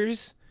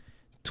 years?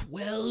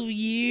 12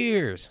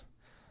 years.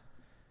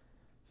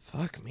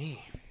 Fuck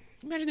me.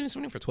 Imagine doing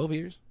something for 12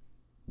 years.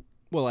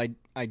 Well, I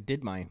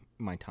did my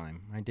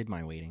time. I did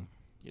my waiting.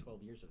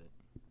 12 years of it.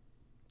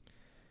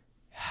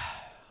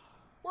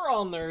 We're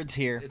all nerds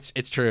here.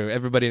 It's true.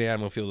 Everybody in the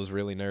animal field is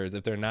really nerds.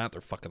 If they're not, they're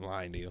fucking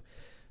lying to you.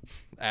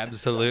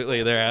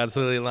 Absolutely. They're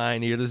absolutely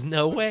lying to you. There's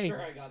no way. I'm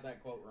sure I got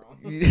that quote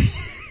wrong.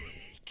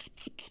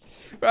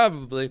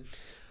 Probably.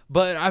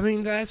 But, I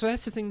mean, that's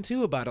the thing,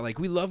 too, about it. Like,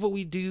 we love what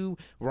we do.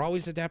 We're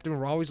always adapting.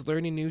 We're always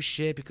learning new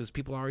shit because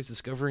people are always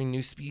discovering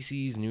new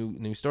species,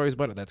 new stories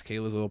about it. That's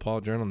Kayla's little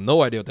Paul journal.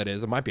 No idea what that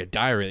is. It might be a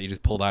diary that you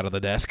just pulled out of the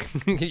desk.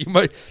 You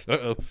might.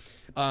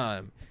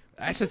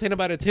 That's the thing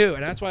about it, too.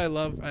 And that's why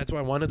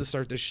I wanted to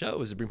start this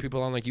show, is to bring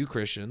people on like you,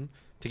 Christian,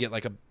 to get,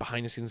 like, a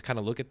behind-the-scenes kind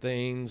of look at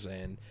things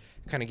and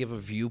kind of give a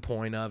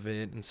viewpoint of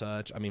it and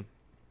such. I mean,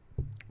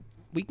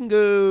 we can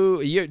go.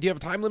 Do you have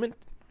a time limit?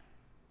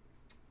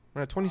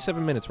 We're at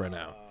 27 minutes right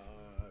now.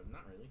 Not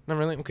really. Not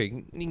really?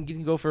 Okay. You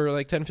can go for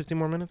like 10, 15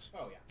 more minutes?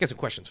 Oh, yeah. I got some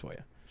questions for you.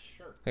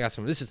 Sure. I got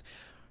some. This is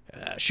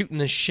shooting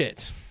the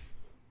shit.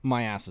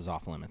 My ass is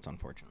off limits,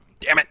 unfortunately.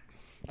 Damn it.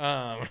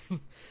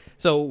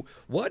 So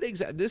what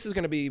this is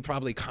going to be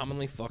probably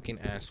commonly fucking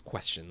asked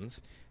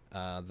questions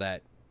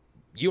that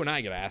you and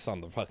I get asked on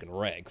the fucking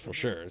reg, for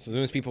sure. So as soon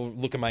as people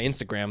look at my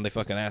Instagram, they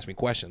fucking ask me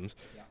questions.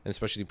 Yeah. And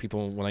especially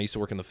people when I used to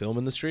work in the film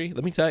industry.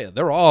 Let me tell you,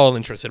 they're all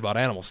interested about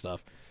animal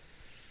stuff.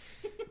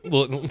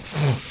 Did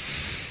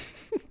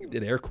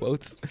air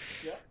quotes?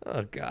 Yeah.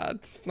 Oh God,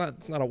 it's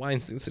not a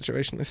Weinstein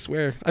situation. I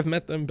swear, I've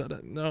met them,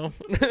 but no.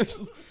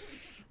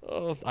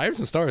 I have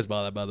some stories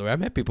about that, by the way. I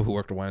met people who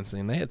worked at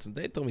Weinstein. They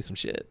told me some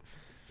shit.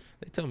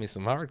 They told me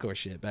some hardcore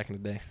shit back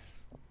in the day.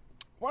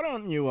 Why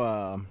don't you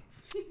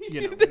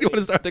Did you want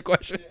to start the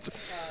questions?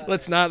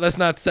 Let's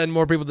not send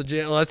more people to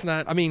jail. Let's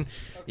not. I mean,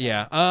 okay.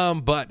 Yeah.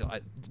 But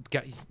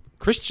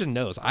Christian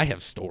knows I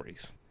have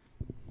stories.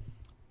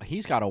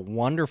 He's got a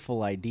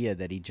wonderful idea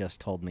that he just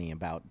told me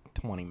about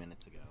 20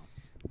 minutes ago.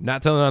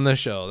 Not telling on this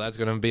show. That's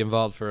going to be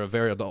involved for a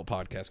very adult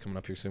podcast coming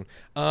up here soon.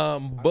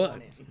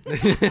 But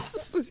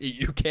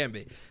you can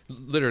be,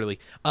 literally.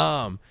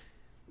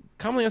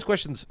 Commonly asked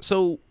questions.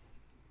 So,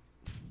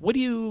 what do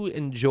you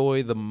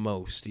enjoy the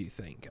most? Do you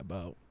think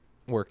about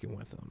working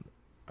with them?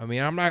 I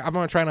mean, I'm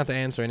gonna try not to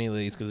answer any of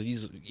these because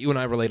you and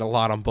I relate a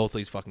lot on both of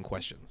these fucking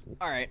questions.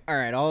 All right.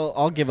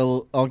 I'll give a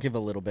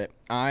little bit.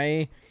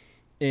 I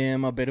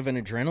am a bit of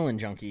an adrenaline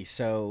junkie,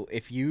 so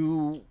if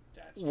you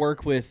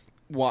work with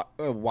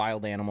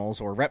wild animals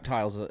or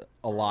reptiles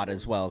a lot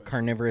as well,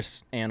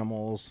 carnivorous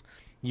animals,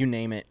 you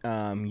name it.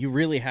 You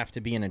really have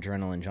to be an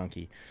adrenaline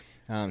junkie.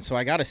 So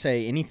I got to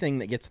say, anything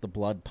that gets the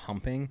blood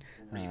pumping,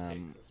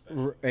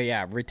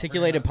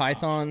 reticulated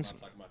pythons.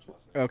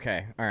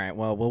 Okay, all right.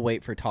 Well, we'll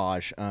wait for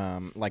Taj,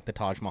 like the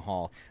Taj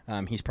Mahal.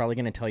 He's probably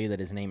going to tell you that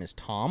his name is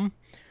Tom,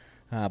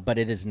 but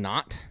it is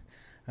not.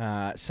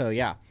 So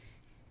yeah.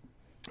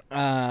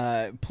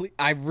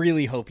 I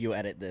really hope you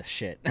edit this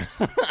shit.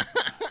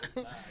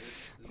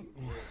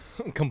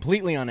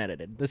 Completely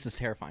unedited. This is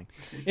terrifying.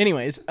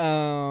 Anyways,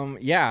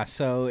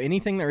 so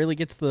anything that really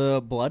gets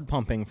the blood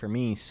pumping for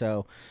me.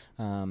 So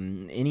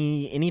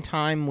any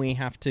time we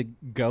have to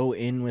go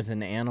in with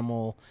an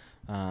animal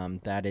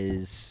that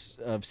is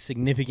of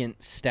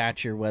significant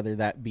stature, whether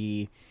that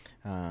be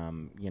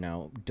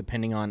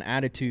depending on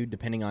attitude,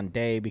 depending on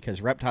day,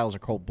 because reptiles are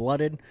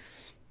cold-blooded,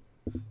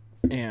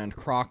 and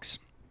Crocs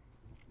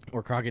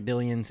or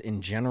crocodilians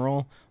in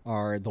general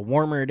are, the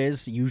warmer it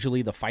is,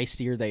 usually the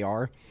feistier they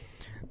are.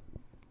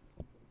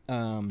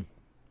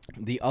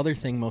 The other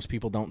thing most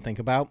people don't think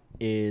about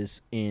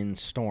is in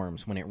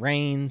storms, when it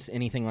rains,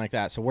 anything like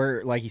that. So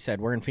we're, like you said,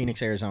 we're in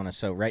Phoenix, Arizona.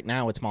 So right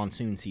now it's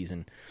monsoon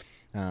season.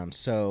 Global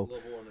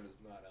warming does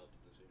not help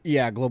this year.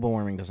 Yeah, global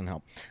warming doesn't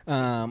help.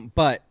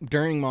 But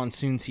during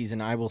monsoon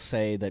season, I will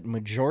say that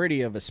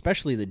majority of,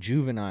 especially the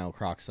juvenile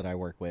Crocs that I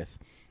work with,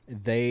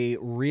 they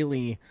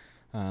really,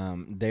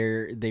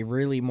 they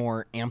really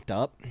more amped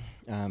up.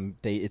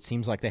 It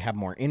seems like they have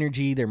more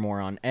energy. They're more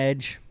on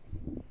edge.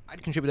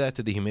 I'd contribute that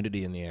to the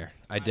humidity in the air.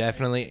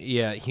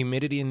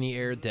 Humidity in the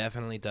air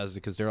definitely does it,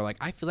 because they're like,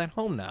 I feel at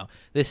home now.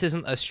 This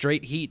isn't a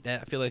straight heat. I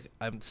feel like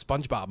a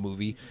SpongeBob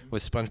movie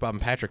with SpongeBob and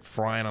Patrick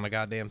frying on a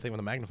goddamn thing with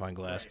a magnifying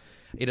glass.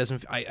 Right. It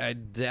doesn't. I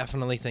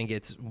definitely think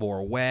it's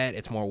more wet.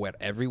 It's more wet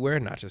everywhere,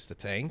 not just the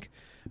tank.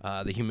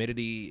 The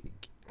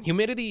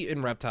humidity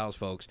in reptiles,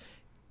 folks.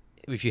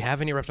 If you have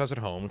any reptiles at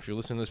home, if you're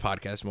listening to this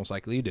podcast, most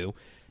likely you do.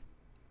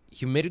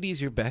 Humidity is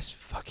your best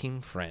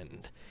fucking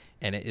friend.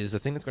 And it is the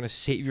thing that's going to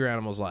save your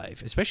animal's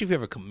life, especially if you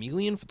have a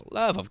chameleon, for the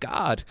love of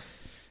God.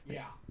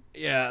 Yeah.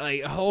 Yeah,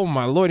 like, oh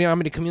my Lord, you know how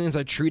many chameleons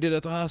I treated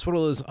at the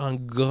hospital is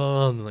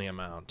ungodly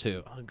amount,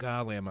 too.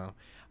 Ungodly amount.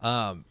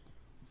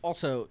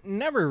 Also,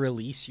 never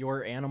release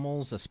your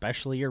animals,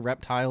 especially your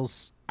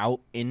reptiles,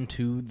 out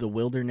into the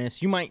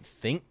wilderness. You might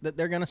think that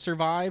they're going to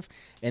survive,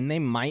 and they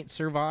might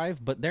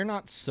survive, but they're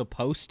not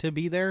supposed to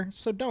be there,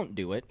 so don't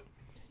do it.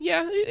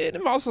 Yeah, it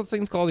involves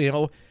things called,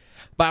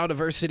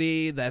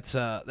 biodiversity. That's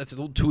a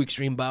little too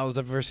extreme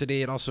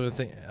biodiversity. It also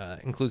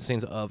includes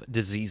things of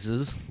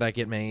diseases that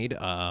get made,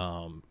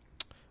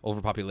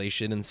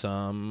 overpopulation in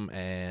some,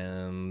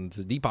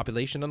 and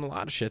depopulation and a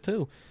lot of shit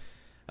too.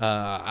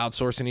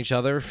 Outsourcing each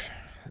other,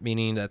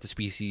 meaning that the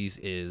species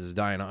is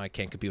dying. I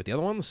can't compete with the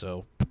other ones,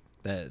 so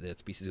that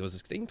species goes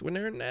extinct when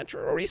they're a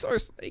natural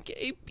resource,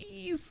 aka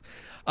bees.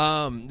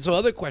 So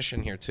other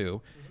question here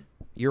too.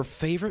 Your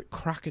favorite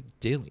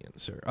crocodilian,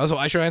 sir? Also,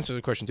 I should answer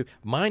the question, too.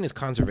 Mine is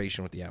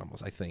conservation with the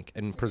animals, I think,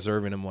 and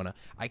preserving them.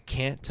 I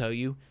can't tell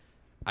you,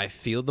 I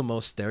feel the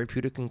most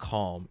therapeutic and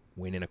calm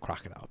when in a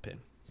crocodile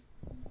pen.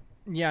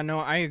 Yeah, no,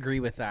 I agree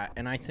with that.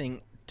 And I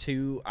think,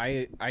 too,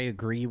 I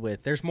agree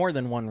with, there's more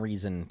than one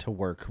reason to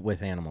work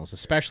with animals,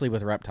 especially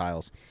with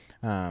reptiles.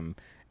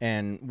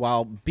 And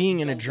while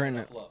being an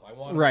adrenaline...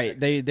 Right,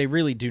 they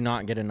really do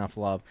not get enough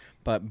love.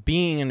 But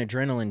being an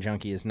adrenaline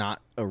junkie is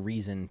not a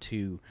reason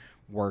to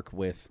work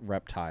with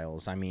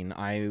reptiles. I mean,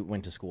 I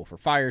went to school for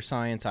fire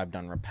science. I've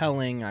done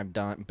rappelling. I've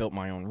built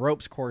my own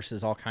ropes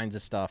courses, all kinds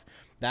of stuff.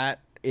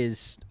 That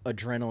is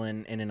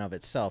adrenaline in and of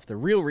itself. The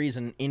real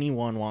reason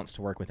anyone wants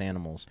to work with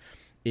animals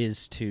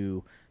is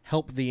to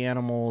help the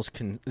animals,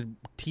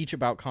 teach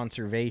about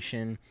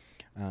conservation,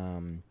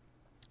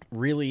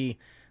 really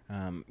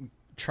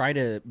try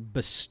to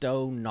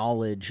bestow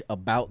knowledge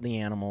about the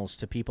animals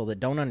to people that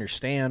don't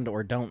understand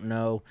or don't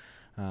know.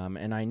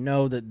 And I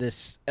know that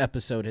this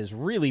episode has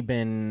really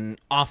been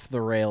off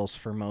the rails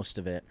for most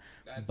of it,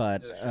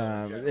 but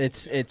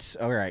it's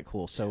all right,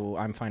 cool. So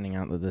I'm finding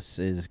out that this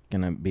is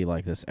gonna be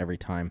like this every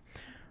time.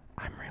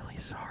 I'm really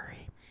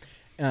sorry.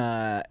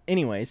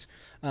 Anyways,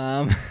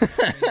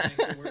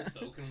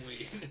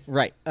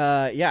 right.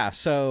 Yeah.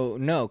 So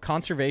no,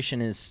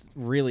 conservation is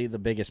really the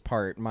biggest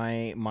part.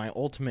 My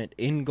ultimate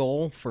end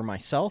goal for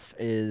myself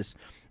is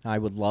I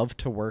would love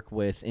to work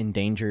with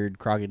endangered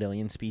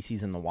crocodilian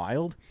species in the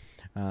wild.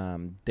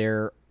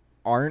 There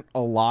aren't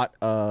a lot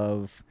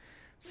of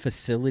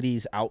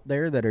facilities out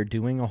there that are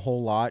doing a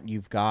whole lot.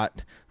 You've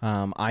got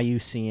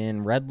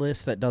IUCN Red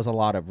List that does a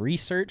lot of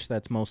research.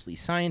 That's mostly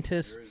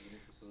scientists. There is a new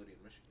facility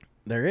in Michigan.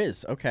 There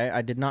is. Okay,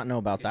 I did not know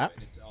about that.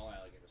 It's all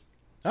alligators.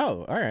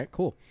 Oh, all right,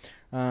 cool.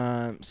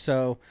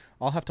 So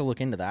I'll have to look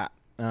into that.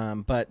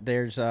 But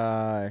there's,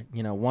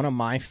 one of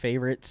my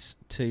favorites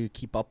to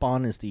keep up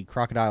on is the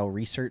Crocodile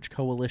Research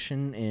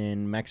Coalition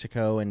in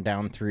Mexico and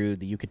down through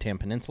the Yucatan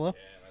Peninsula.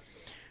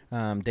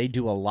 Yeah. They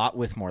do a lot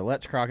with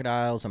Morlet's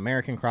crocodiles,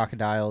 American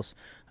crocodiles,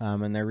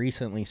 and they're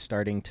recently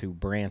starting to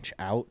branch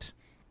out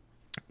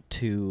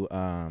to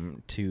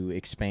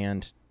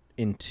expand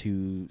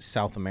into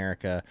South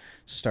America,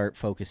 start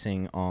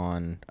focusing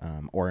on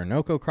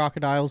Orinoco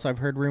crocodiles, I've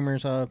heard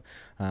rumors of,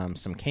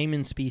 some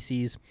caiman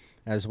species,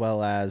 as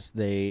well as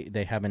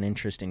they have an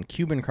interest in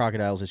Cuban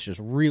crocodiles. It's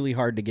just really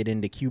hard to get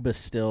into Cuba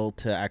still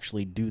to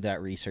actually do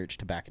that research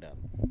to back it up.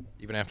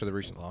 Even after the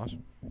recent loss?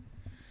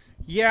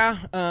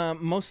 Yeah,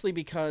 mostly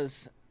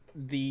because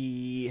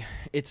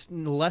it's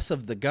less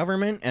of the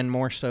government and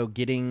more so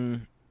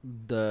getting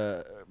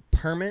the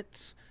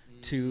permits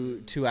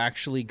to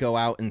actually go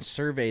out and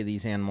survey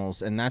these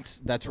animals, and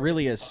that's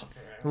really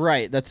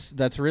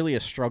that's really a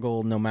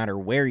struggle no matter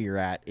where you're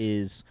at,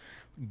 is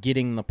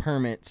getting the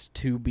permits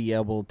to be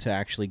able to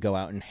actually go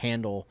out and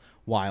handle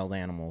wild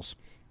animals.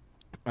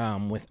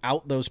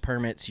 Without those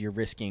permits, you're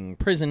risking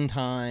prison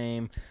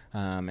time,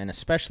 and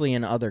especially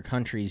in other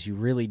countries, you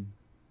really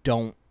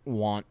don't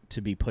want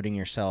to be putting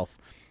yourself.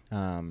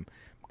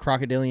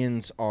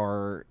 Crocodilians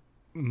are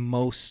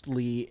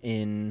mostly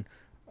in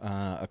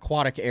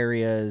aquatic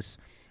areas,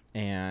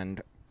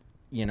 and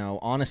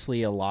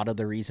honestly, a lot of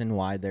the reason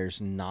why there's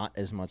not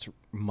as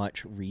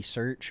much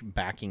research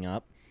backing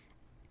up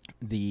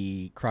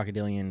the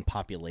crocodilian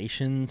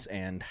populations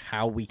and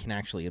how we can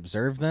actually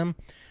observe them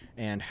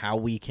and how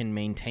we can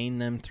maintain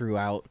them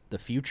throughout the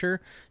future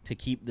to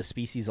keep the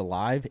species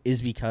alive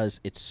is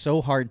because it's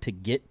so hard to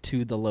get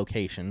to the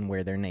location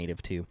where they're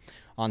native to.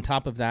 On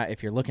top of that,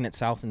 if you're looking at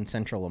South and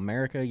Central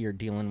America, you're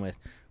dealing with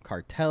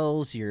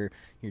cartels, you're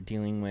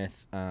dealing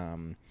with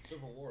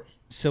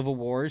civil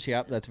wars.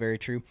 Yep, that's very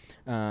true.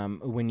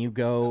 When you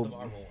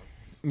go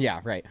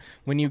Yeah, right.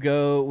 When you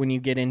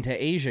get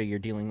into Asia, you're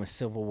dealing with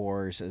civil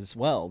wars as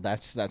well.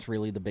 That's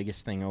really the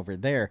biggest thing over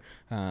there.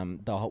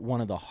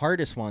 One of the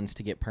hardest ones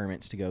to get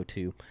permits to go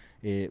to,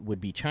 it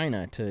would be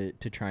China to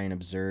try and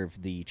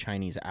observe the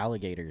Chinese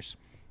alligators.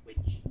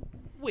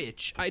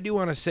 Which I do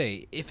want to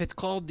say, if it's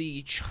called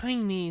the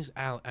Chinese,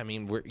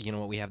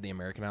 we have the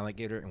American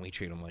alligator and we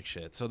treat them like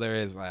shit. So there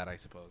is that, I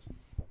suppose.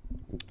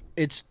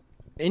 It's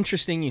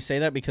interesting you say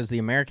that because the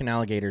American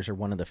alligators are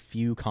one of the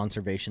few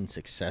conservation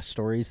success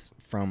stories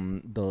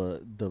from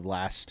the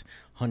last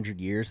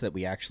 100 years that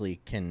we actually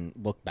can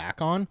look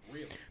back on.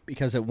 Really?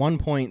 Because at one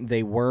point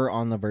they were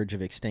on the verge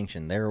of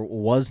extinction. There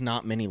was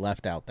not many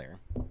left out there.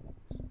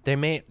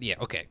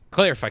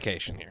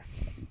 Clarification here.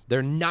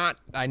 They're not,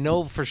 I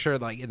know for sure,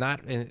 like, not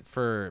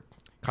for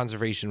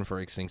conservation for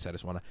extinct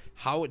status. And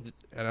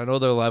I know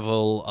their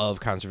level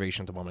of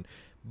conservation at the moment,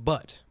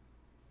 but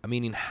I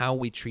mean, how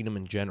we treat them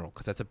in general,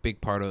 because that's a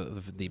big part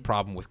of the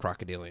problem with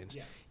crocodilians,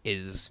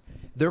 is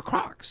they're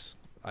Crocs.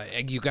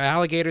 You got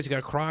alligators, you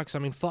got Crocs. I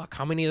mean, fuck,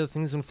 how many of the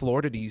things in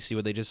Florida do you see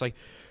where they just like,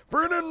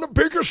 bring in the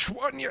biggest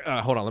one?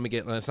 Hold on,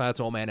 that's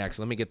old man accent.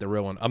 Let me get the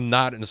real one. I'm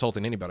not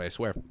insulting anybody, I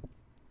swear.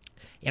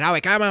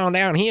 We come on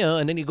down here,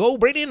 and then you go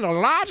bring in the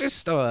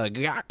largest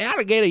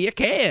alligator you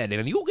can,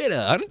 and you get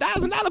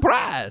 $100,000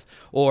 prize.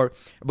 Or,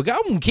 we go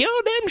and kill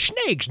them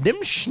snakes. Them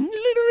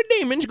little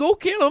demons, go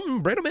kill them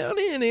and bring them out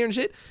in here and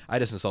shit. I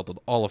just insulted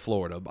all of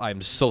Florida.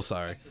 I'm so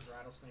sorry.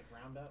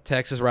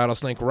 Texas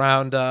Rattlesnake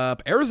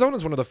Roundup.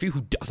 Arizona's one of the few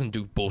who doesn't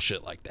do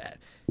bullshit like that.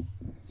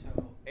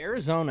 So,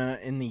 Arizona,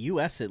 in the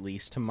U.S. at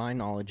least, to my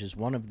knowledge, is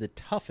one of the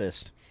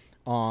toughest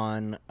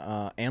on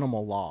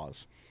animal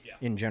laws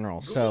in general.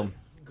 Good. So...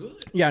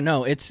 Good. Yeah,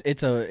 no, it's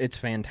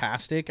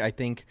fantastic. I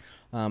think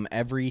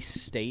every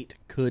state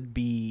could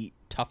be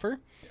tougher,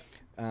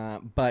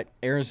 but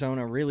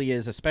Arizona really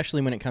is,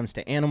 especially when it comes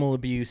to animal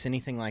abuse,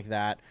 anything like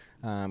that.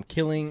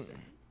 Killing.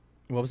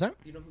 What was that?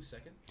 You know who's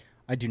second?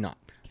 I do not.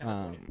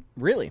 California.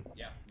 Really?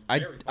 Yeah.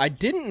 I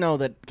didn't know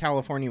that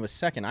California was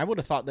second. I would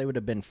have thought they would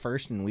have been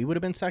first and we would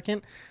have been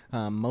second,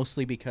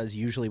 mostly because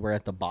usually we're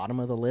at the bottom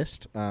of the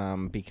list.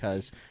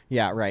 Education.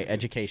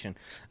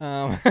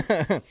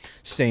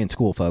 Stay in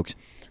school, folks.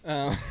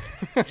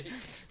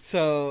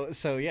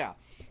 So yeah.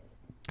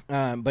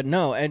 But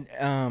no, and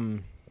all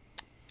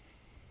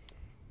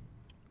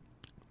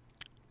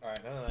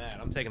right, none of that.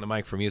 I'm taking the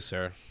mic from you,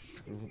 sir.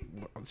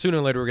 Sooner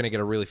or later, we're gonna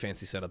get a really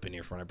fancy setup in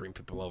here for when I bring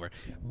people over,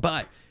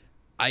 but.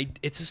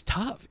 It's just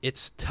tough.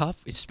 It's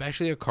tough,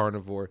 especially a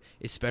carnivore,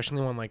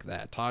 especially one like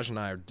that. Taj and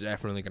I are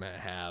definitely going to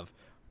have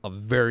a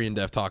very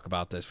in-depth talk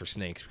about this for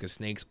snakes, because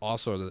snakes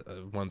also are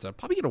the ones that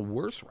probably get a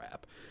worse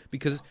rap,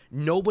 because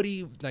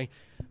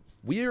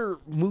we're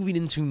moving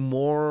into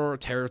more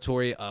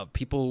territory of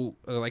people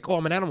like, oh,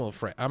 I'm an animal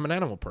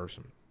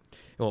person.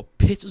 And what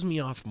pisses me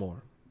off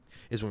more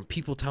is when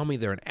people tell me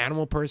they're an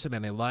animal person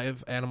and they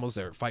love animals,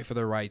 they fight for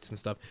their rights and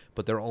stuff,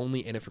 but they're only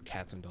in it for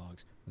cats and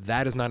dogs.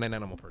 That is not an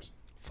animal person.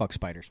 Fuck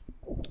spiders.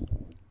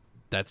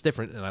 That's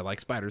different, and I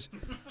like spiders.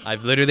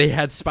 I've literally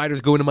had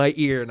spiders go into my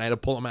ear, and I had to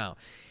pull them out.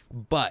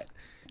 But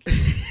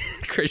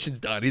Christian's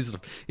done. He's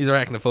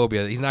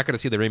arachnophobia. He's not going to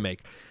see the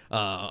remake.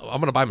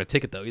 I'm going to buy him a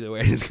ticket, though, either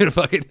way. He's going to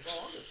fucking...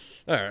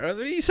 All right,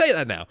 you say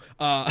that now.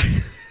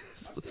 I'm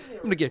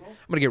gonna get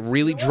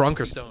really drunk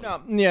or stoned.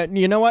 No, yeah,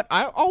 you know what?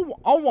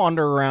 I'll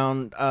wander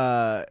around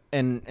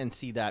and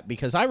see that,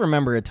 because I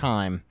remember a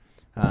time...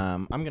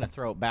 I'm going to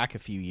throw it back a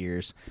few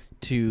years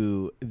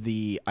to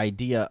the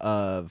idea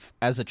of,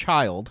 as a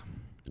child,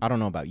 I don't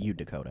know about you,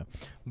 Dakota,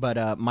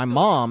 but my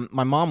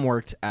mom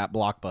worked at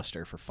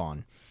Blockbuster for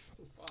fun.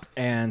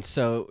 And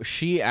so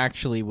she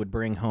actually would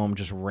bring home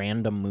just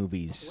random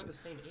movies. We're the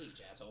same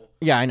age, asshole.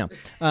 Yeah, I know.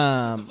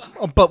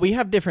 But we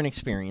have different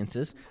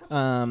experiences.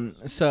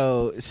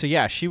 So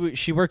yeah,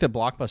 she worked at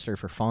Blockbuster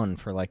for fun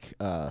for like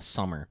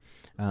summer.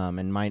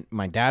 And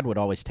my dad would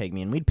always take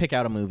me, and we'd pick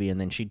out a movie,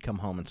 and then she'd come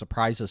home and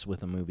surprise us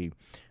with a movie,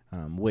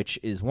 which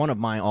is one of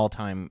my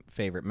all-time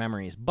favorite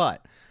memories.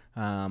 But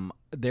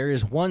there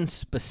is one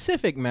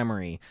specific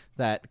memory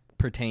that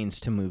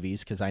pertains to movies,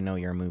 because I know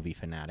you're a movie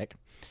fanatic.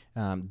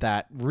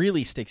 That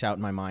really sticks out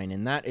in my mind,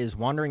 and that is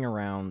wandering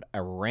around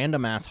a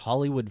random-ass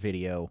Hollywood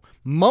video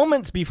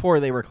moments before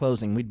they were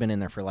closing. We'd been in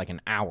there for like an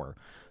hour,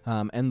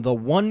 and the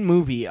one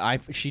movie,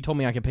 she told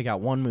me I could pick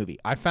out one movie.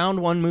 I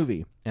found one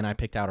movie, and I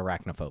picked out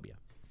Arachnophobia.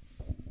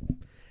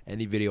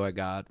 Any video I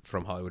got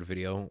from Hollywood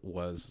Video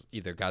was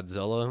either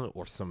Godzilla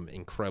or some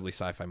incredibly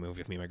sci-fi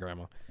movie with me and my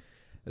grandma.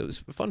 It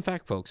was a fun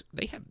fact, folks.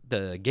 They had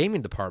the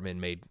gaming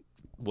department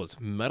was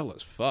metal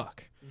as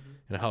fuck.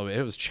 And how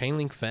it was chain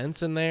link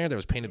fence in there. There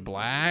was painted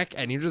black,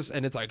 and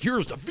it's like,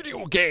 here's the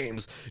video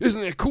games.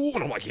 Isn't it cool?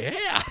 And I'm like,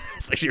 yeah,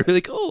 it's actually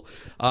really cool.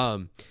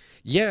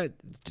 Yeah,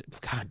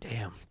 god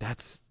damn,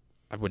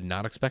 I would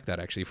not expect that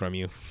actually from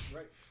you.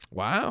 Right.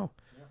 Wow,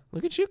 yeah.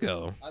 Look at you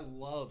go. I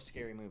love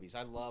scary movies.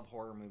 I love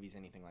horror movies,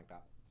 anything like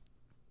that.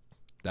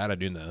 That I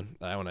do know.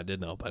 That one I did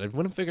know, but I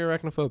wouldn't figure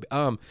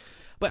arachnophobia.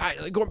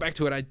 But going back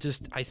to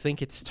it, I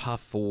think it's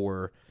tough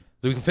for.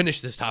 We can finish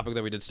this topic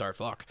that we did start.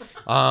 Fuck.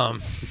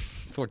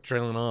 Before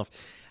trailing off,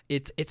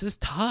 it's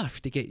just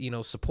tough to get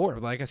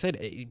support. Like I said,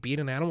 being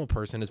an animal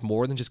person is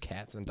more than just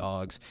cats and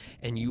dogs,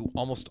 and you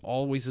almost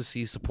always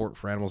see support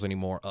for animals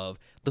anymore of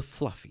the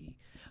fluffy,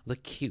 the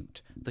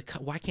cute,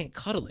 why can't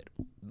cuddle it?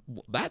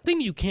 That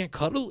thing you can't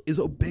cuddle is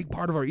a big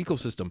part of our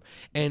ecosystem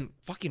and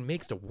fucking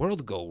makes the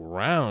world go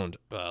round,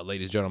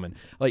 ladies and gentlemen.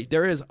 Like,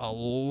 there is a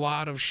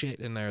lot of shit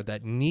in there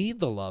that need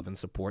the love and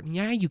support. And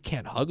yeah, you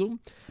can't hug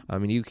them. I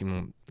mean, you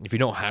can, if you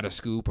know how to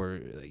scoop or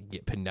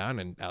get pinned down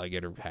an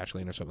alligator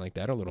hatchling or something like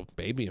that, or a little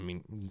baby. I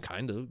mean,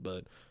 kind of,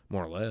 but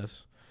more or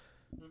less.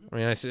 I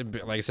mean,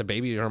 like I said,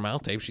 baby in her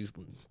mouth tape, she's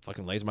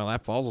fucking lays in my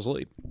lap, falls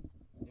asleep.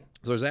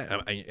 So there's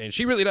that. And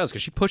she really does,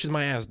 because she pushes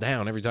my ass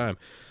down every time.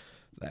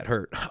 That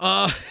hurt.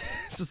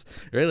 It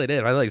really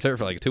did. My legs hurt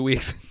for like 2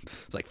 weeks.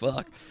 It's like,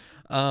 fuck.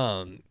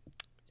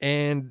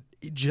 And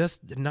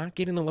just not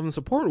getting the love and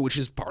support, which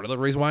is part of the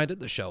reason why I did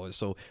the show, is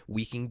so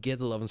we can get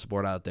the love and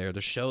support out there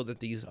to show that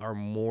these are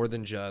more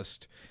than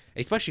just,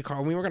 especially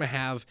Carl. We were going to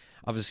have,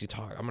 obviously,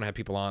 I'm going to have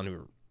people on who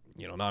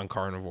are,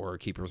 non-carnivore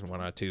keepers and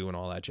whatnot too, and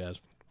all that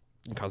jazz,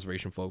 and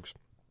conservation folks.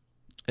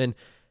 And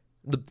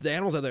the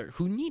animals out there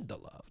who need the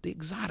love, the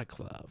exotic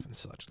love and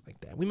such like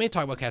that. We may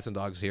talk about cats and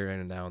dogs here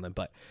and now and then,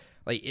 but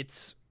like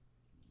it's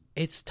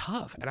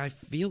tough. And I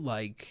feel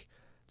like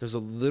there's a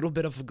little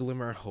bit of a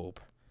glimmer of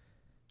hope.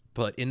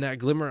 But in that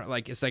glimmer,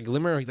 like it's that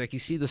glimmer, like you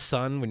see the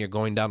sun when you're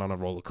going down on a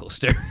roller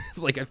coaster.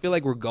 Like I feel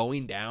like we're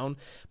going down,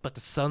 but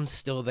the sun's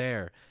still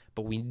there.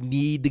 But we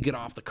need to get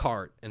off the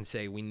cart and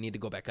say we need to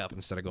go back up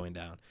instead of going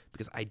down,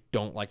 because I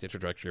don't like the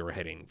trajectory we're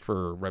heading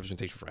for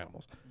representation for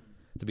animals.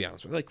 To be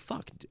honest with you. Like,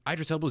 fuck,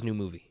 Idris Elba's new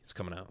movie is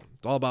coming out.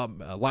 It's all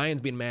about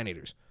lions being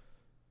man-eaters.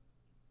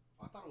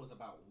 I thought it was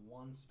about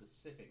one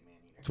specific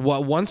man-eater. It's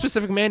one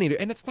specific man-eater.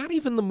 And it's not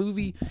even the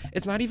movie,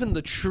 it's not even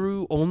the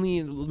true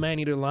only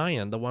man-eater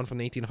lion, the one from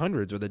the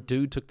 1800s, where the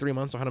dude took 3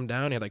 months to hunt him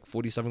down. He had like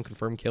 47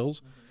 confirmed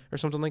kills or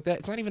something like that.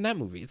 It's not even that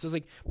movie. It's just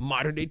like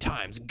modern-day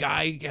times.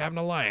 Guy having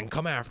a lion,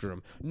 come after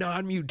him.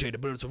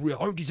 Non-mutated, but it's a real,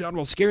 aren't these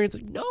animals scary? It's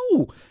like, no.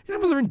 These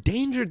animals are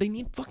endangered. They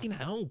need fucking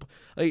help.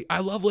 Like,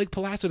 I love Lake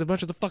Placid as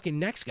much as the fucking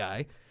next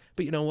guy.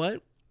 But you know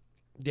what?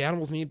 The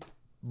animals need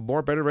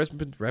better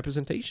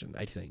representation,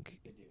 I think.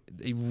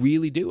 They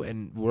really do.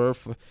 And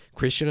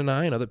Christian and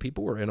I and other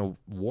people, we're in a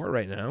war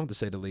right now, to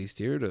say the least,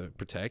 here, to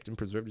protect and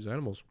preserve these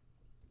animals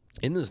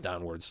in this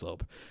downward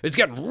slope. It's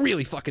getting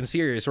really fucking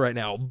serious right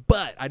now,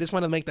 but I just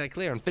want to make that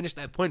clear and finish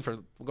that point. We're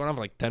going on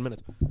for like 10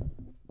 minutes.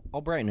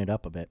 I'll brighten it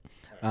up a bit.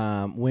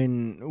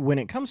 When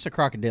it comes to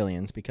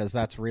crocodilians, because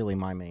that's really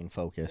my main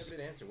focus. I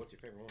didn't answer. What's your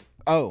favorite one?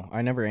 Oh,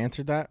 I never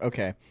answered that?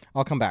 Okay,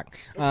 I'll come back.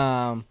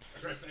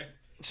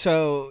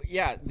 So,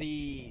 yeah,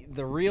 the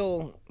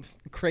real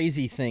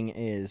crazy thing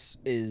is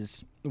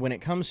when it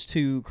comes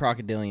to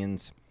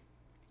crocodilians,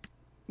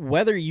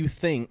 whether you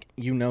think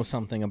you know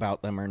something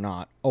about them or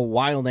not, a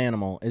wild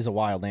animal is a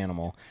wild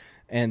animal,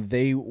 and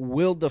they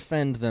will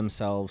defend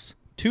themselves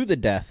to the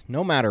death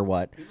no matter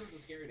what. Humans are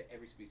scary to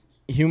every species.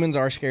 Humans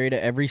are scary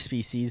to every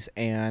species,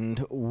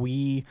 and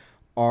we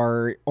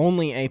are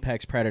only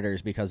apex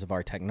predators because of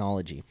our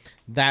technology.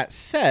 That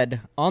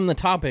said, on the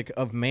topic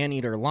of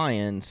man-eater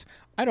lions,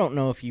 I don't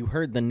know if you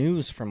heard the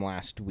news from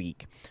last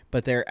week,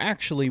 but there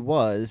actually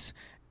was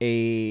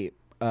a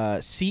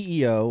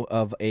CEO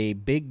of a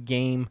big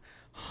game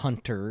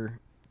hunter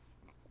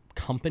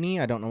company.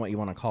 I don't know what you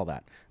want to call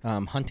that.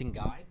 Hunting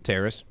guide?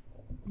 Terrorists.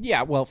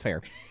 Yeah, well,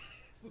 fair.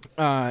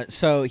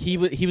 So he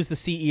was the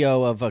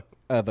CEO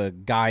of a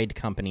guide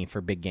company for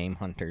big game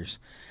hunters.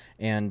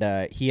 And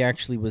he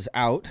actually was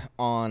out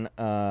on,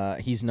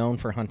 he's known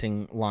for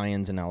hunting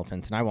lions and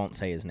elephants, and I won't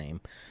say his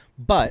name,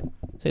 but...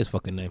 Say his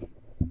fucking name.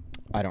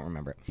 I don't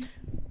remember it.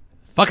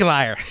 Fucking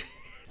liar.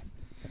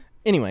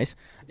 Anyways,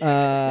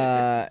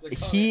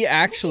 he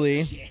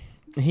actually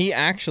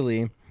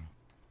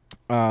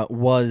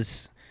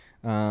was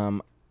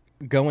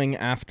going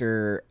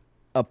after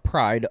a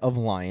pride of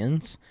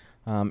lions,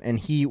 and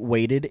he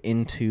waded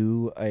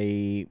into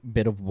a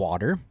bit of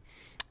water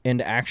and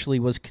actually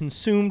was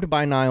consumed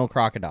by Nile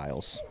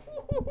crocodiles.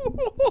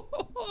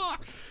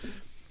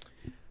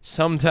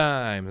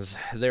 Sometimes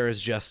there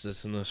is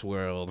justice in this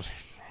world.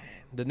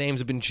 The names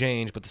have been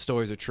changed, but the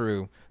stories are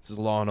true. This is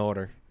Law and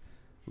Order.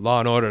 Law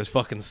and Order is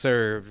fucking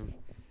served.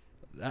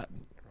 I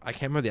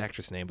can't remember the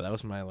actress name, but that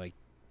was my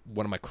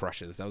one of my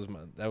crushes. That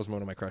was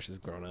one of my crushes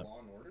growing up. Law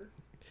and Order?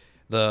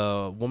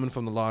 The woman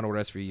from the Law and Order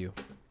SVU.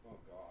 Oh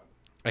God.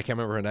 I can't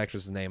remember her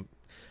actress's name.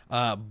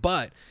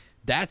 But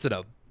that's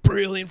a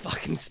brilliant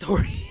fucking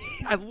story.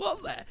 I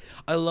love that.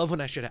 I love when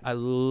that shit. I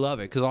love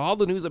it because all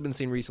the news I've been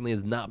seeing recently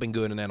has not been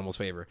good in animals'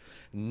 favor.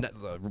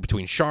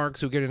 Between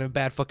sharks, who get in a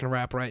bad fucking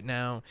rap right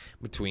now,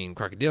 between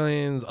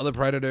crocodilians, other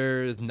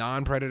predators,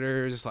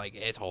 non-predators, like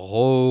it's a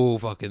whole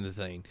fucking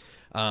thing.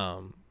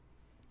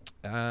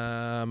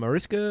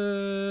 Mariska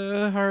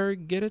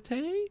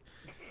Hargitay?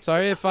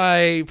 Sorry if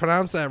I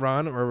pronounced that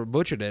wrong or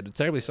butchered it.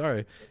 Terribly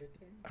sorry.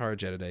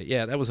 Hargitay.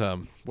 Yeah, that was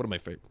one of my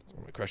favorite.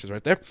 My crushes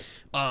right there.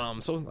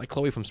 So like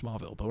Chloe from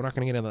Smallville, but we're not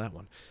gonna get into that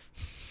one.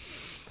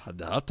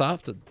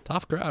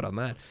 Tough crowd on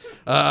that.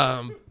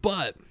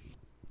 But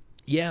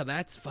yeah,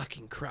 that's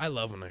fucking. I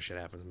love when that shit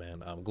happens,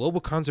 man.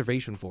 Global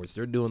Conservation Force,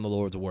 they're doing the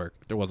Lord's work.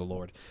 If there was a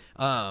Lord.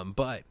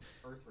 But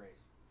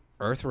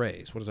Earth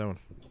Race. What is that one?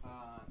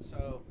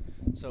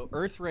 So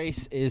Earth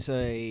Race is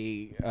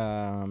I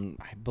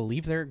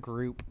believe they're a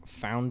group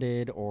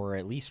founded or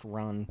at least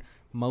run.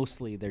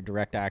 Mostly their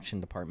direct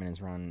action department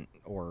is run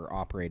or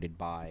operated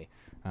by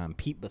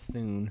Pete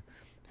Bethune,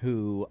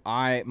 who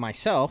I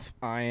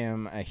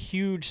am a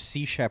huge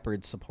Sea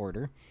Shepherd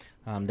supporter.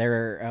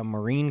 They're a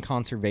marine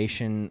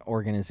conservation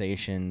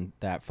organization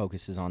that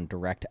focuses on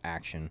direct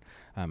action.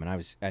 And I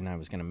was going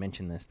to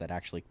mention this, that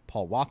actually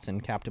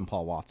Captain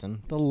Paul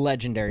Watson, the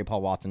legendary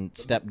Paul Watson,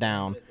 stepped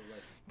down.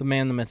 The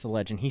man, the myth, the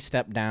legend. He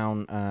stepped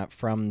down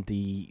from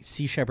the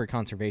Sea Shepherd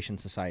Conservation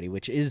Society,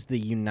 which is the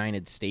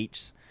United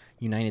States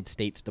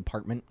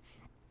department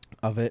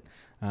of it.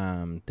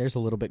 There's a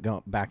little bit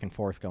back and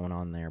forth going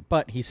on there,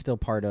 but he's still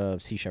part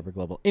of Sea Shepherd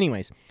Global.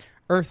 Anyways,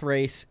 Earth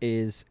Race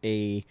is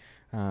a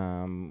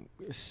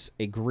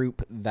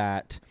group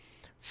that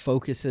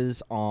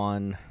focuses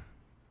on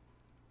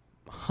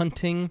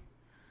hunting,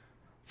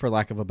 for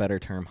lack of a better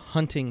term,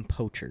 hunting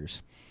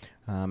poachers,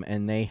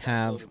 and they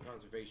have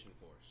conservation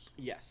force.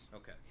 Yes.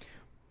 Okay.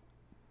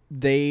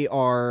 They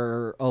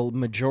are a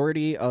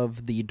majority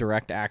of the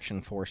direct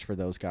action force for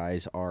those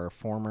guys are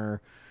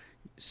former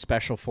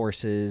special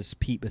forces.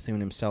 Pete Bethune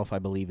himself, I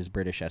believe, is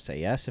British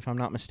SAS, if I'm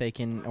not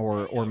mistaken,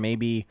 or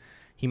maybe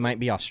he might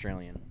be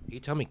Australian.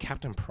 You tell me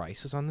Captain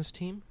Price is on this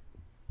team?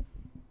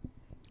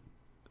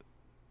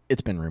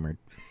 It's been rumored.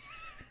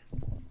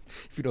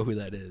 If you know who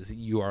that is,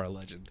 you are a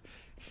legend.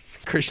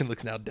 Christian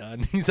looks now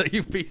done. He's like,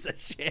 you piece of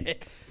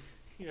shit.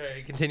 All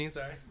right, continue,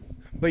 sorry.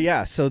 But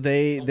yeah, so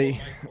they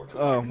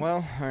oh,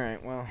 well, all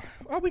right, well,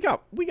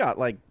 we got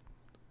like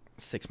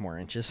 6 more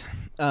inches.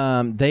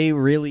 They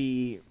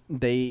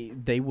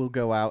will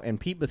go out, and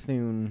Pete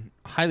Bethune,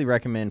 highly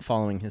recommend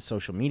following his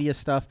social media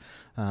stuff.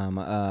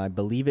 I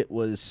believe it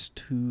was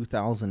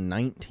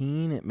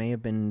 2019. It may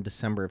have been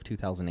December of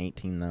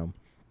 2018 though.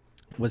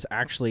 Was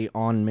actually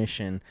on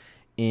mission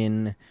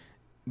in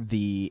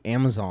the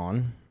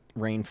Amazon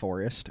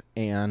rainforest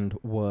and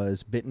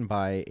was bitten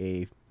by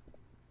a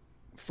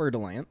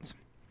fer-de-lance,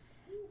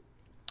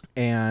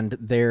 and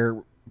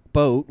their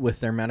boat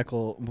with their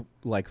medical,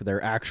 like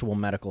their actual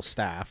medical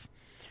staff,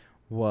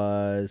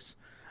 was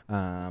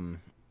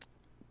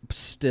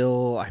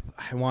still, I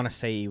want to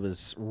say he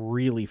was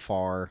really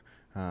far,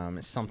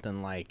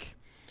 something like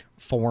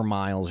 4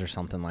 miles or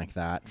something like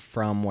that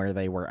from where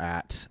they were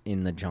at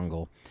in the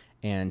jungle.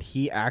 And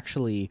he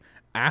actually,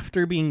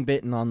 after being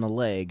bitten on the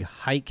leg,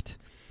 hiked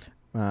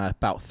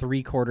about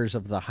 3/4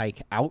 of the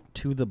hike out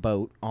to the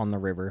boat on the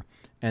river,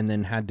 and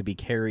then had to be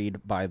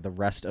carried by the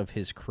rest of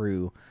his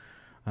crew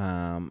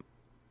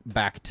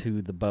back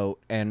to the boat.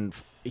 And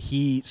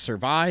he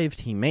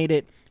survived. He made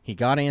it. He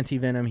got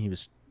anti-venom.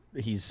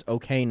 He's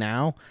okay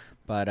now.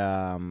 But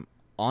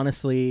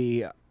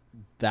honestly,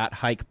 that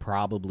hike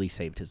probably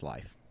saved his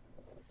life.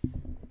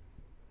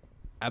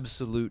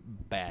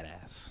 Absolute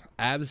badasses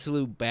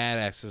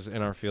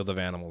in our field of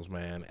animals,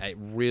 man. It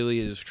really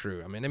is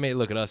true. I mean, they may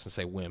look at us and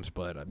say wimps,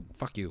 but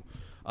fuck you.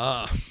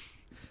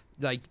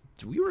 Like,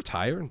 do we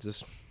retire and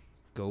just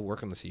go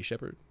work on the Sea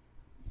Shepherd?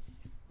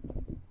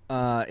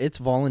 It's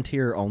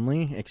volunteer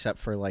only, except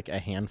for like a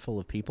handful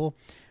of people.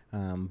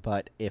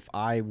 But if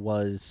I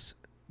was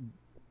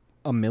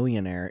a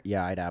millionaire,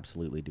 yeah, I'd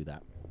absolutely do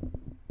that.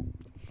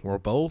 We're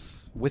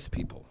both with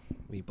people.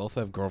 We both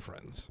have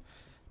girlfriends.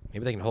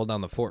 Maybe they can hold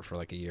down the fort for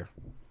like a year.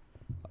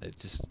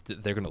 it's just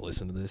they're gonna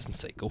listen to this and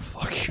say, "Go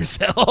fuck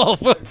yourself."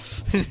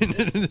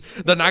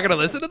 They're not gonna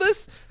listen to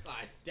this.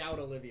 I doubt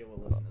Olivia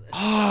will listen to this.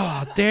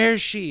 Oh, there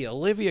she,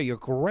 Olivia. You're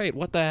great.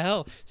 What the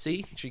hell?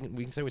 See,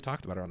 we can say we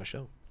talked about her on the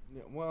show.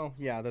 Well,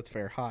 yeah, that's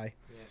fair. Hi.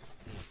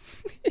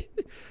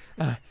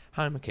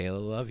 Hi, Michaela.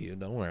 Love you.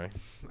 Don't worry.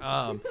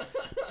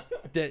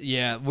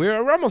 Yeah,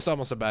 we're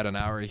almost about an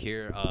hour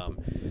here.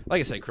 Like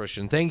I said,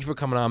 Christian, thank you for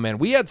coming on, man.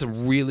 We had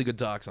some really good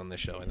talks on this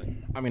show, I think.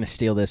 I'm going to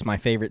steal this. My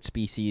favorite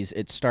species,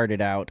 it started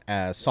out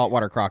as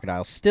saltwater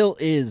crocodile, still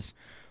is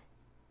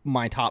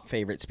my top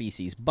favorite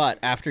species. But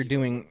after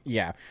doing,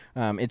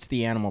 it's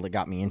the animal that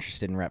got me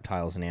interested in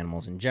reptiles and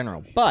animals in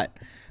general. But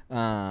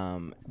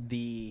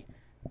the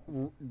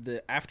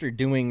after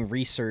doing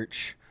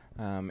research,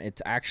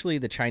 it's actually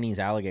the Chinese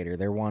alligator.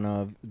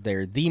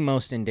 They're the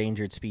most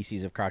endangered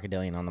species of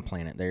crocodilian on the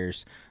planet.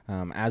 There's,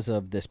 as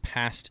of this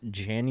past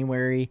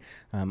January,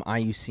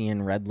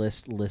 IUCN Red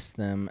List lists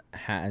them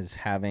as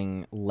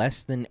having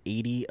less than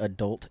 80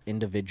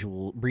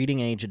 breeding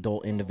age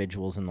adult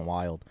individuals in the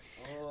wild.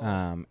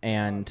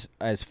 And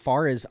as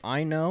far as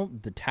I know,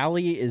 the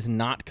tally is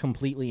not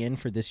completely in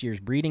for this year's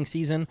breeding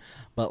season,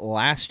 but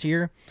last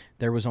year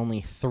there was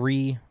only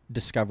 3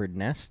 discovered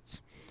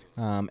nests.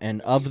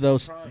 And of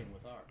those,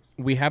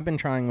 we have been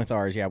trying with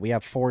ours. Yeah, we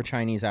have 4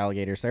 Chinese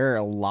alligators. There are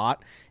a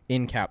lot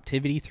in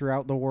captivity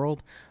throughout the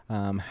world.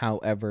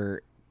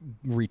 However,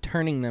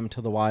 returning them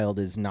to the wild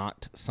is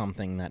not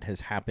something that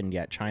has happened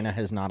yet. China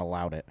has not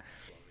allowed it.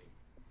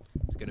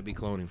 It's going to be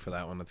cloning for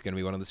that one. It's going to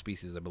be one of the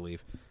species, I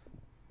believe.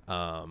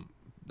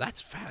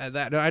 That's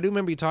that. I do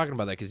remember you talking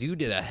about that because you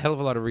did a hell of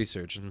a lot of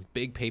research and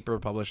big paper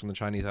published on the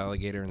Chinese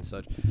alligator and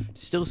such.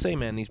 Still say,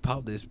 man, these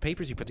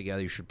papers you put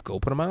together, you should go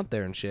put them out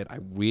there and shit. I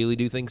really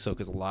do think so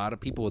because a lot of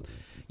people,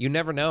 you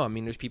never know. I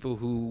mean, there's people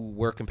who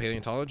work in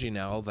paleontology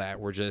now that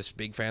were just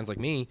big fans like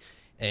me,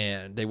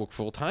 and they work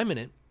full time in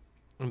it.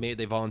 Maybe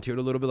they volunteered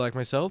a little bit like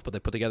myself, but they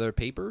put together a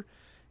paper.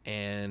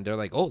 And they're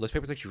like, oh, this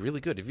paper's actually really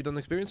good. Have you done the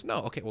experience? No.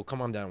 Okay, well,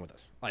 come on down with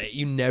us.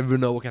 You never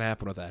know what can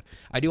happen with that.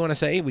 I do want to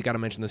say, we got to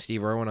mention the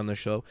Steve Irwin on the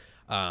show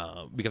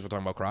because we're talking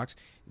about Crocs.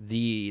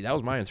 That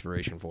was my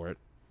inspiration for it.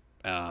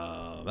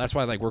 That's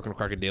why I like working with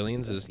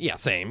crocodilians is,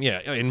 same. Yeah,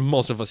 and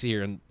most of us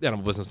here in the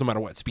animal business, no matter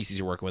what species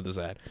you're working with, is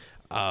that.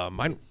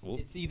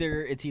 It's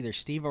either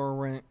Steve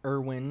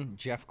Irwin,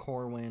 Jeff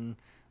Corwin,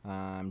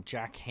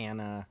 Jack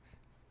Hanna.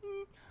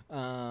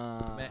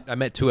 I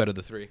met 2 out of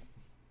the 3.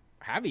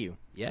 Have you?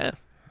 Yeah.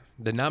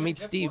 Did not meet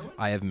Steve. Corwin?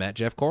 I have met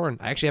Jeff Corwin.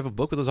 I actually have a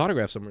book with his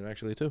autograph somewhere,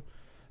 actually, too.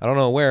 I don't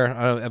know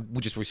where.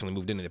 We just recently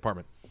moved into the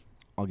apartment.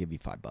 I'll give you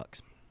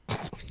 $5.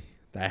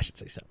 That should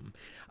say something.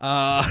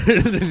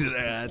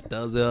 That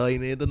tells you all you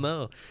need to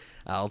know.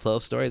 I'll tell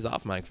stories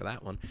off mic for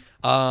that one.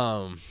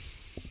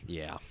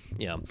 Yeah.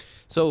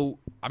 So,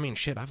 I mean,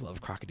 shit, I've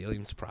loved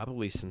crocodilians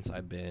probably since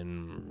I've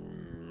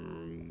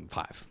been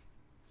 5.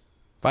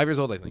 5 years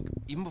old, I think.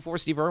 Even before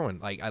Steve Irwin.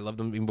 Like, I loved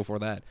him even before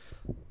that.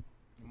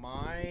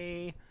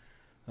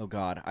 Oh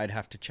God, I'd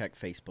have to check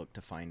Facebook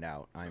to find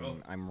out.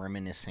 I'm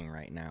reminiscing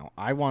right now.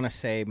 I want to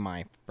say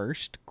my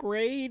 1st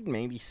grade,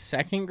 maybe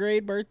 2nd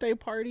grade birthday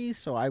party.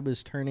 So I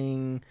was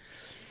turning,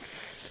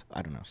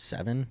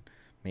 7,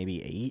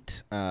 maybe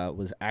 8.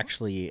 Was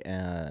actually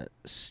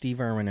Steve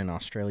Irwin in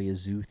Australia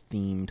Zoo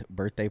themed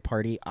birthday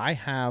party. I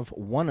have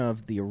one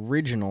of the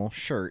original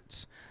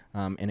shirts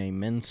in a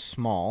men's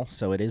small.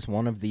 So it is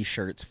one of these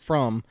shirts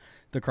from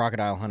the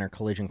Crocodile Hunter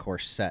Collision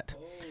Course set.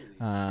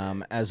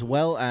 As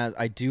well as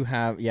I do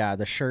have,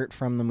 the shirt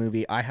from the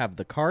movie. I have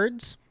the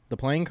cards, the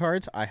playing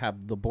cards. I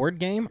have the board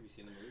game. Have you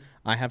seen the movie?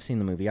 I have seen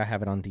the movie. I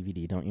have it on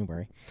DVD. Don't you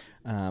worry.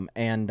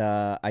 And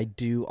I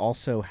do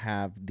also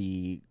have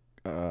the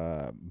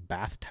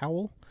bath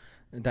towel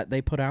that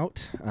they put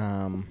out. Do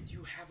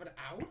you have it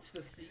out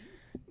to see?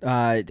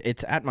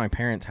 It's at my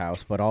parents'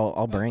 house, but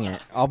I'll bring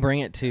it. I'll bring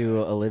it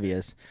to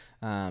Olivia's,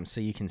 so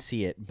you can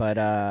see it. But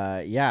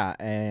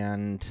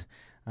and.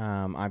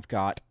 I've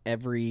got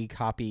every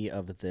copy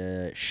of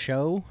the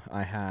show.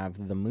 I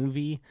have the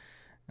movie.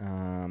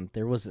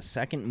 There was a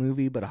second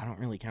movie, but I don't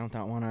really count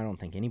that one. I don't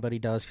think anybody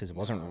does because it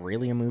wasn't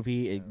really a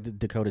movie.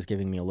 Dakota's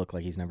giving me a look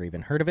like he's never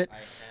even heard of it.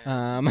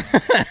 I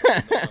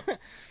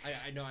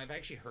know I've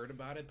actually heard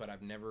about it, but I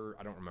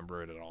don't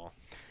remember it at all.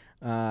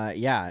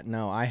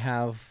 I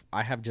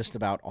have just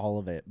about all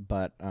of it,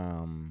 but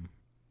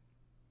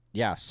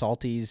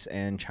salties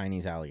and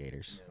Chinese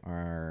alligators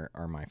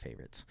are my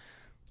favorites.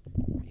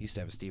 He used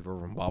to have a Steve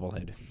Irwin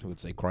bobblehead who would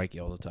say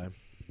crikey all the time.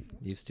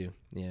 Used to.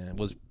 Yeah, it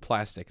was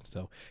plastic.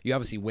 So you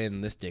obviously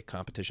win this dick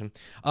competition.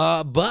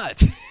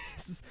 But,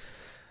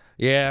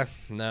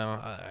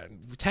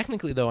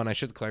 technically, though, and I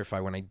should clarify,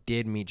 when I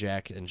did meet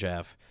Jack and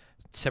Jeff,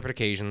 separate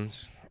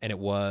occasions, and it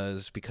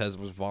was because I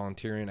was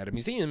volunteering at a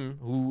museum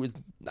who is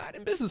not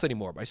in business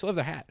anymore, but I still have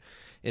their hat.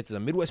 It's the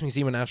Midwest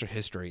Museum of Natural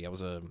History. I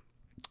was a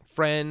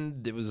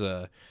friend. It's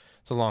a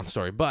long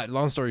story. But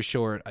long story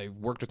short, I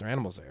worked with their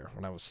animals there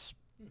when I was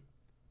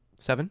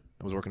 7.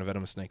 I was working with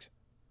venomous snakes.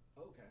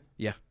 Okay.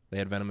 Yeah, they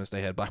had venomous.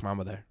 They had black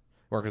mamba there.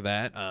 Worked with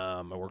that.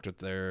 I worked with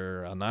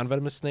their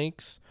non-venomous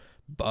snakes,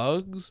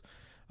 bugs.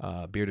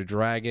 bearded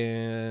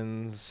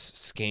dragons,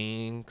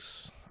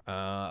 skinks.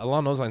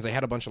 Along those lines, they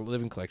had a bunch of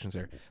living collections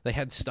there. They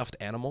had stuffed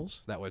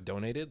animals that were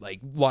donated, like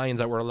lions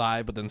that were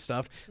alive but then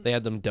stuffed. They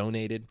had them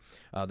donated.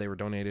 They were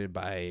donated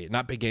by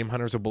not big game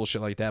hunters or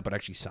bullshit like that, but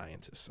actually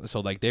scientists. So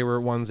like they were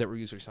ones that were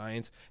used for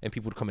science, and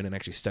people would come in and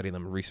actually study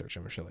them and research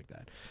them or shit like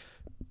that.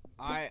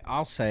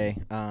 I'll say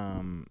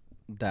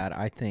that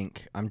I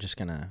think I'm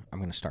gonna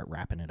start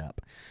wrapping it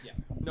up. Yeah.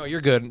 No,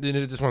 you're good. I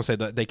just want to say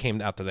that they came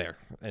out to there,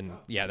 and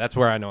yeah, that's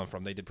where I know them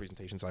from. They did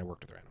presentations, and I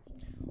worked with their animals.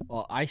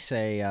 Well, I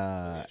say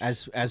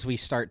as we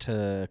start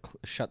to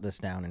shut this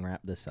down and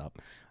wrap this up,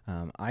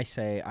 I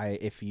say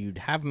if you'd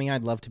have me,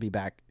 I'd love to be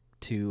back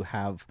to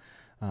have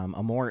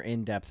a more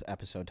in-depth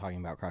episode talking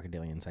about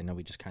crocodilians. I know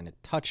we just kind of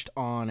touched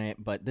on it,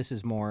 but this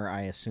is more,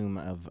 I assume,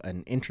 of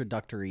an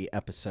introductory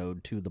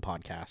episode to the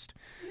podcast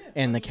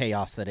and the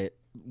chaos that it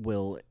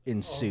will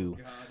ensue.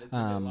 Oh, God, it's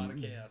gonna be a lot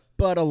of chaos.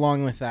 But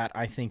along with that,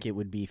 I think it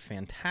would be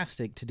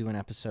fantastic to do an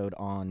episode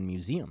on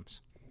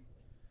museums.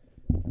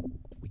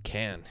 We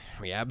can.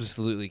 We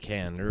absolutely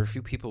can. There are a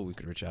few people we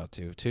could reach out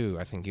to, too.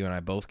 I think you and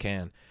I both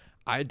can.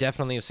 I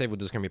definitely say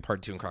there's going to be a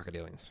part 2 in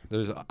crocodilians.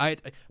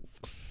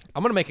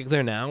 I'm going to make it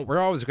clear now. We're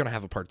always going to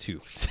have a part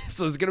 2.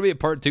 So there's going to be a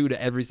part 2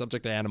 to every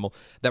subject animal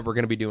that we're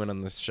going to be doing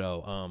on this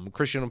show.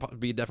 Christian will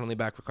be definitely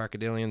back for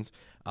crocodilians.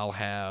 I'll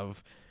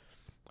have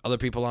other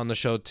people on the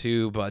show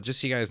too, but just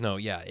so you guys know,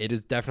 yeah, it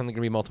is definitely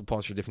going to be multiple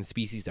parts for different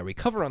species that we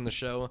cover on the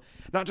show.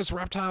 Not just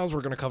reptiles.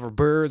 We're going to cover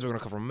birds. We're going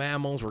to cover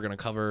mammals. We're going to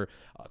cover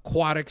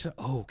aquatics.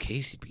 Oh,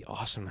 Casey'd be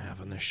awesome to have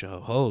on the show.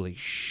 Holy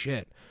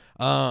shit.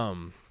 Yeah,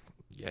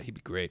 he'd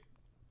be great.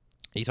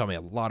 He taught me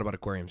a lot about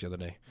aquariums the other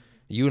day.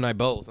 You and I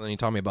both, and then he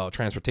taught me about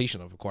transportation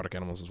of aquatic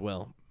animals as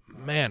well.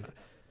 Man,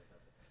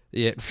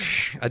 yeah,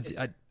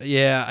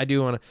 I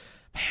do want to.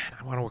 Man,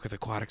 I want to work with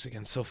aquatics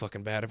again so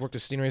fucking bad. I've worked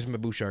with stingrays and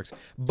babu sharks.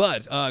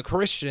 But,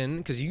 Christian,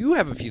 because you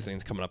have a few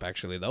things coming up,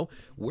 actually, though.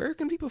 Where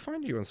can people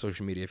find you on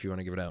social media if you want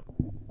to give it out?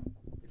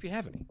 If you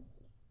have any.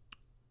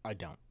 I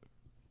don't.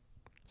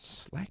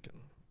 Slacking.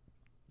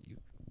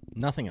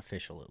 Nothing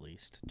official, at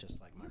least. Just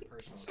like my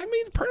personal. I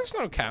mean,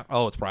 personal account.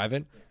 Oh, it's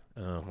private?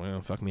 Oh,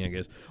 well, fuck me, I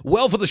guess.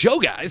 Well, for the show,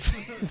 guys.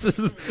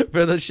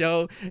 For the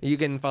show, you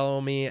can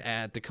follow me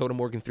at Dakota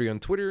Morgan 3 on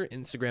Twitter,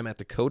 Instagram at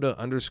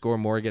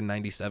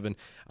Dakota_Morgan97.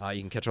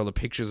 You can catch all the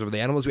pictures of the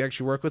animals we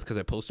actually work with because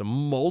I post them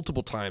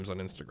multiple times on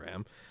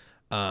Instagram.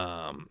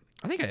 I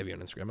think I have you on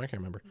Instagram. I can't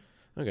remember.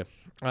 Okay.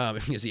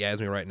 Because he adds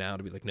me right now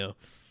to be like, no.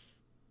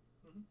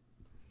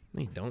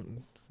 No, you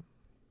don't.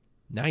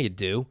 Now you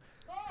do.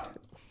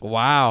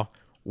 Wow.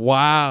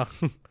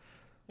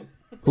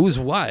 Who's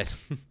what?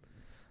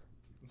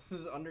 This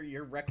is under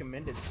your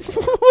recommended.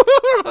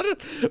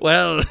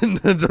 Well,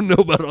 I don't know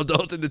about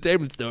adult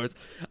entertainment stores.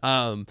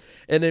 And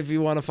if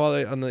you want to follow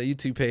it on the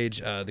YouTube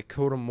page,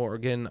 Dakota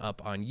Morgan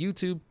up on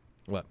YouTube.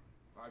 What?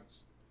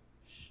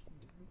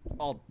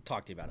 I'll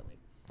talk to you about it later.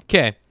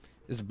 Okay.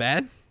 Is it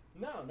bad?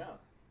 No.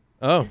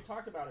 Oh. We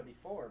talked about it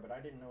before, but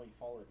I didn't know he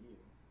followed you.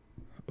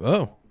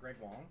 Oh. Greg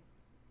Wong?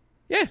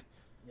 Yeah.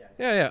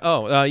 Yeah.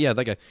 Oh, yeah,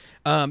 that guy.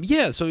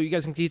 Yeah, so you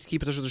guys can keep in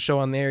touch with the show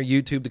on there.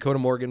 YouTube, Dakota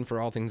Morgan for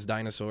all things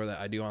dinosaur that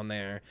I do on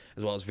there,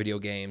 as well as video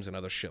games and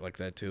other shit like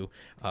that, too.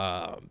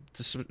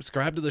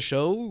 Subscribe to the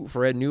show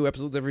for new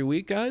episodes every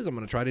week, guys. I'm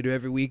going to try to do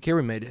every week here.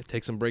 We may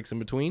take some breaks in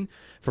between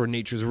for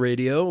Nature's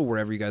Radio,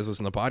 wherever you guys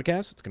listen to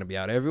podcasts. It's going to be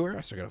out everywhere.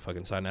 I still got to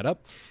fucking sign that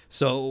up.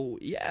 So,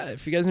 yeah,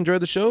 if you guys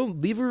enjoyed the show,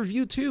 leave a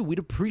review, too. We'd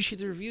appreciate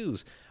the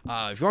reviews.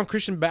 If you want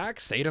Christian back,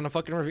 say it in a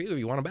fucking review if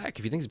you want him back.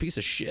 If you think he's a piece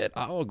of shit,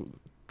 I'll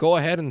go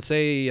ahead and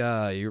say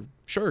you're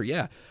sure,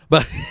 yeah.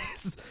 But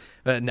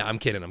no, I'm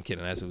kidding.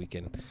 That's a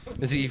weekend.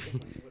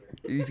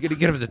 He's gonna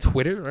get him to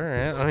Twitter. All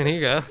right, I mean, here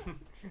you go.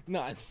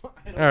 No, it's fine.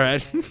 All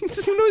right,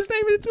 doesn't know his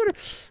name in Twitter.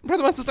 My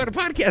brother wants to start a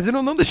podcast. I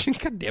don't know this shit.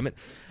 God damn it.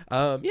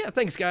 Yeah,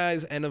 thanks,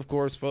 guys, and of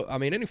course,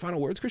 any final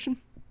words, Christian?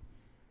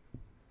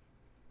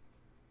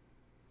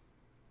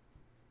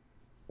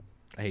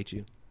 I hate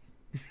you.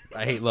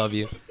 I love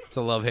you. It's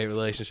a love-hate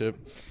relationship.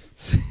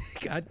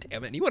 God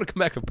damn it. You want to come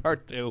back for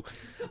part 2.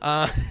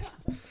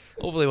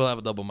 Hopefully we'll have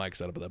a double mic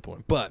set up at that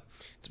point. But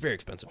it's very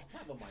expensive. I'll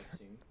have a mic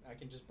soon. I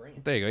can just bring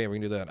it. There you go. Yeah, we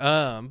can do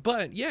that.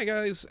 But yeah,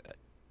 guys.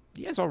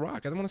 You guys all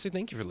rock. I want to say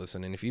thank you for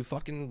listening. If you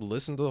fucking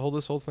listen to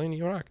this whole thing,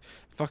 you rock.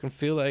 I fucking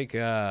feel like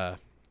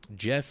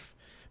Jeff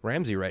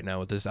Ramsey right now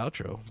with this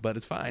outro. But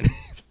it's fine.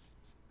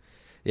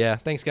 Yeah,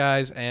 thanks,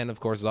 guys. And of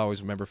course, as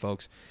always, remember,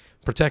 folks,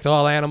 protect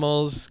all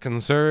animals,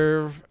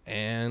 conserve,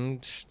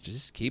 and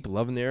just keep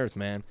loving the earth,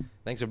 man.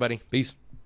 Thanks, everybody. Peace.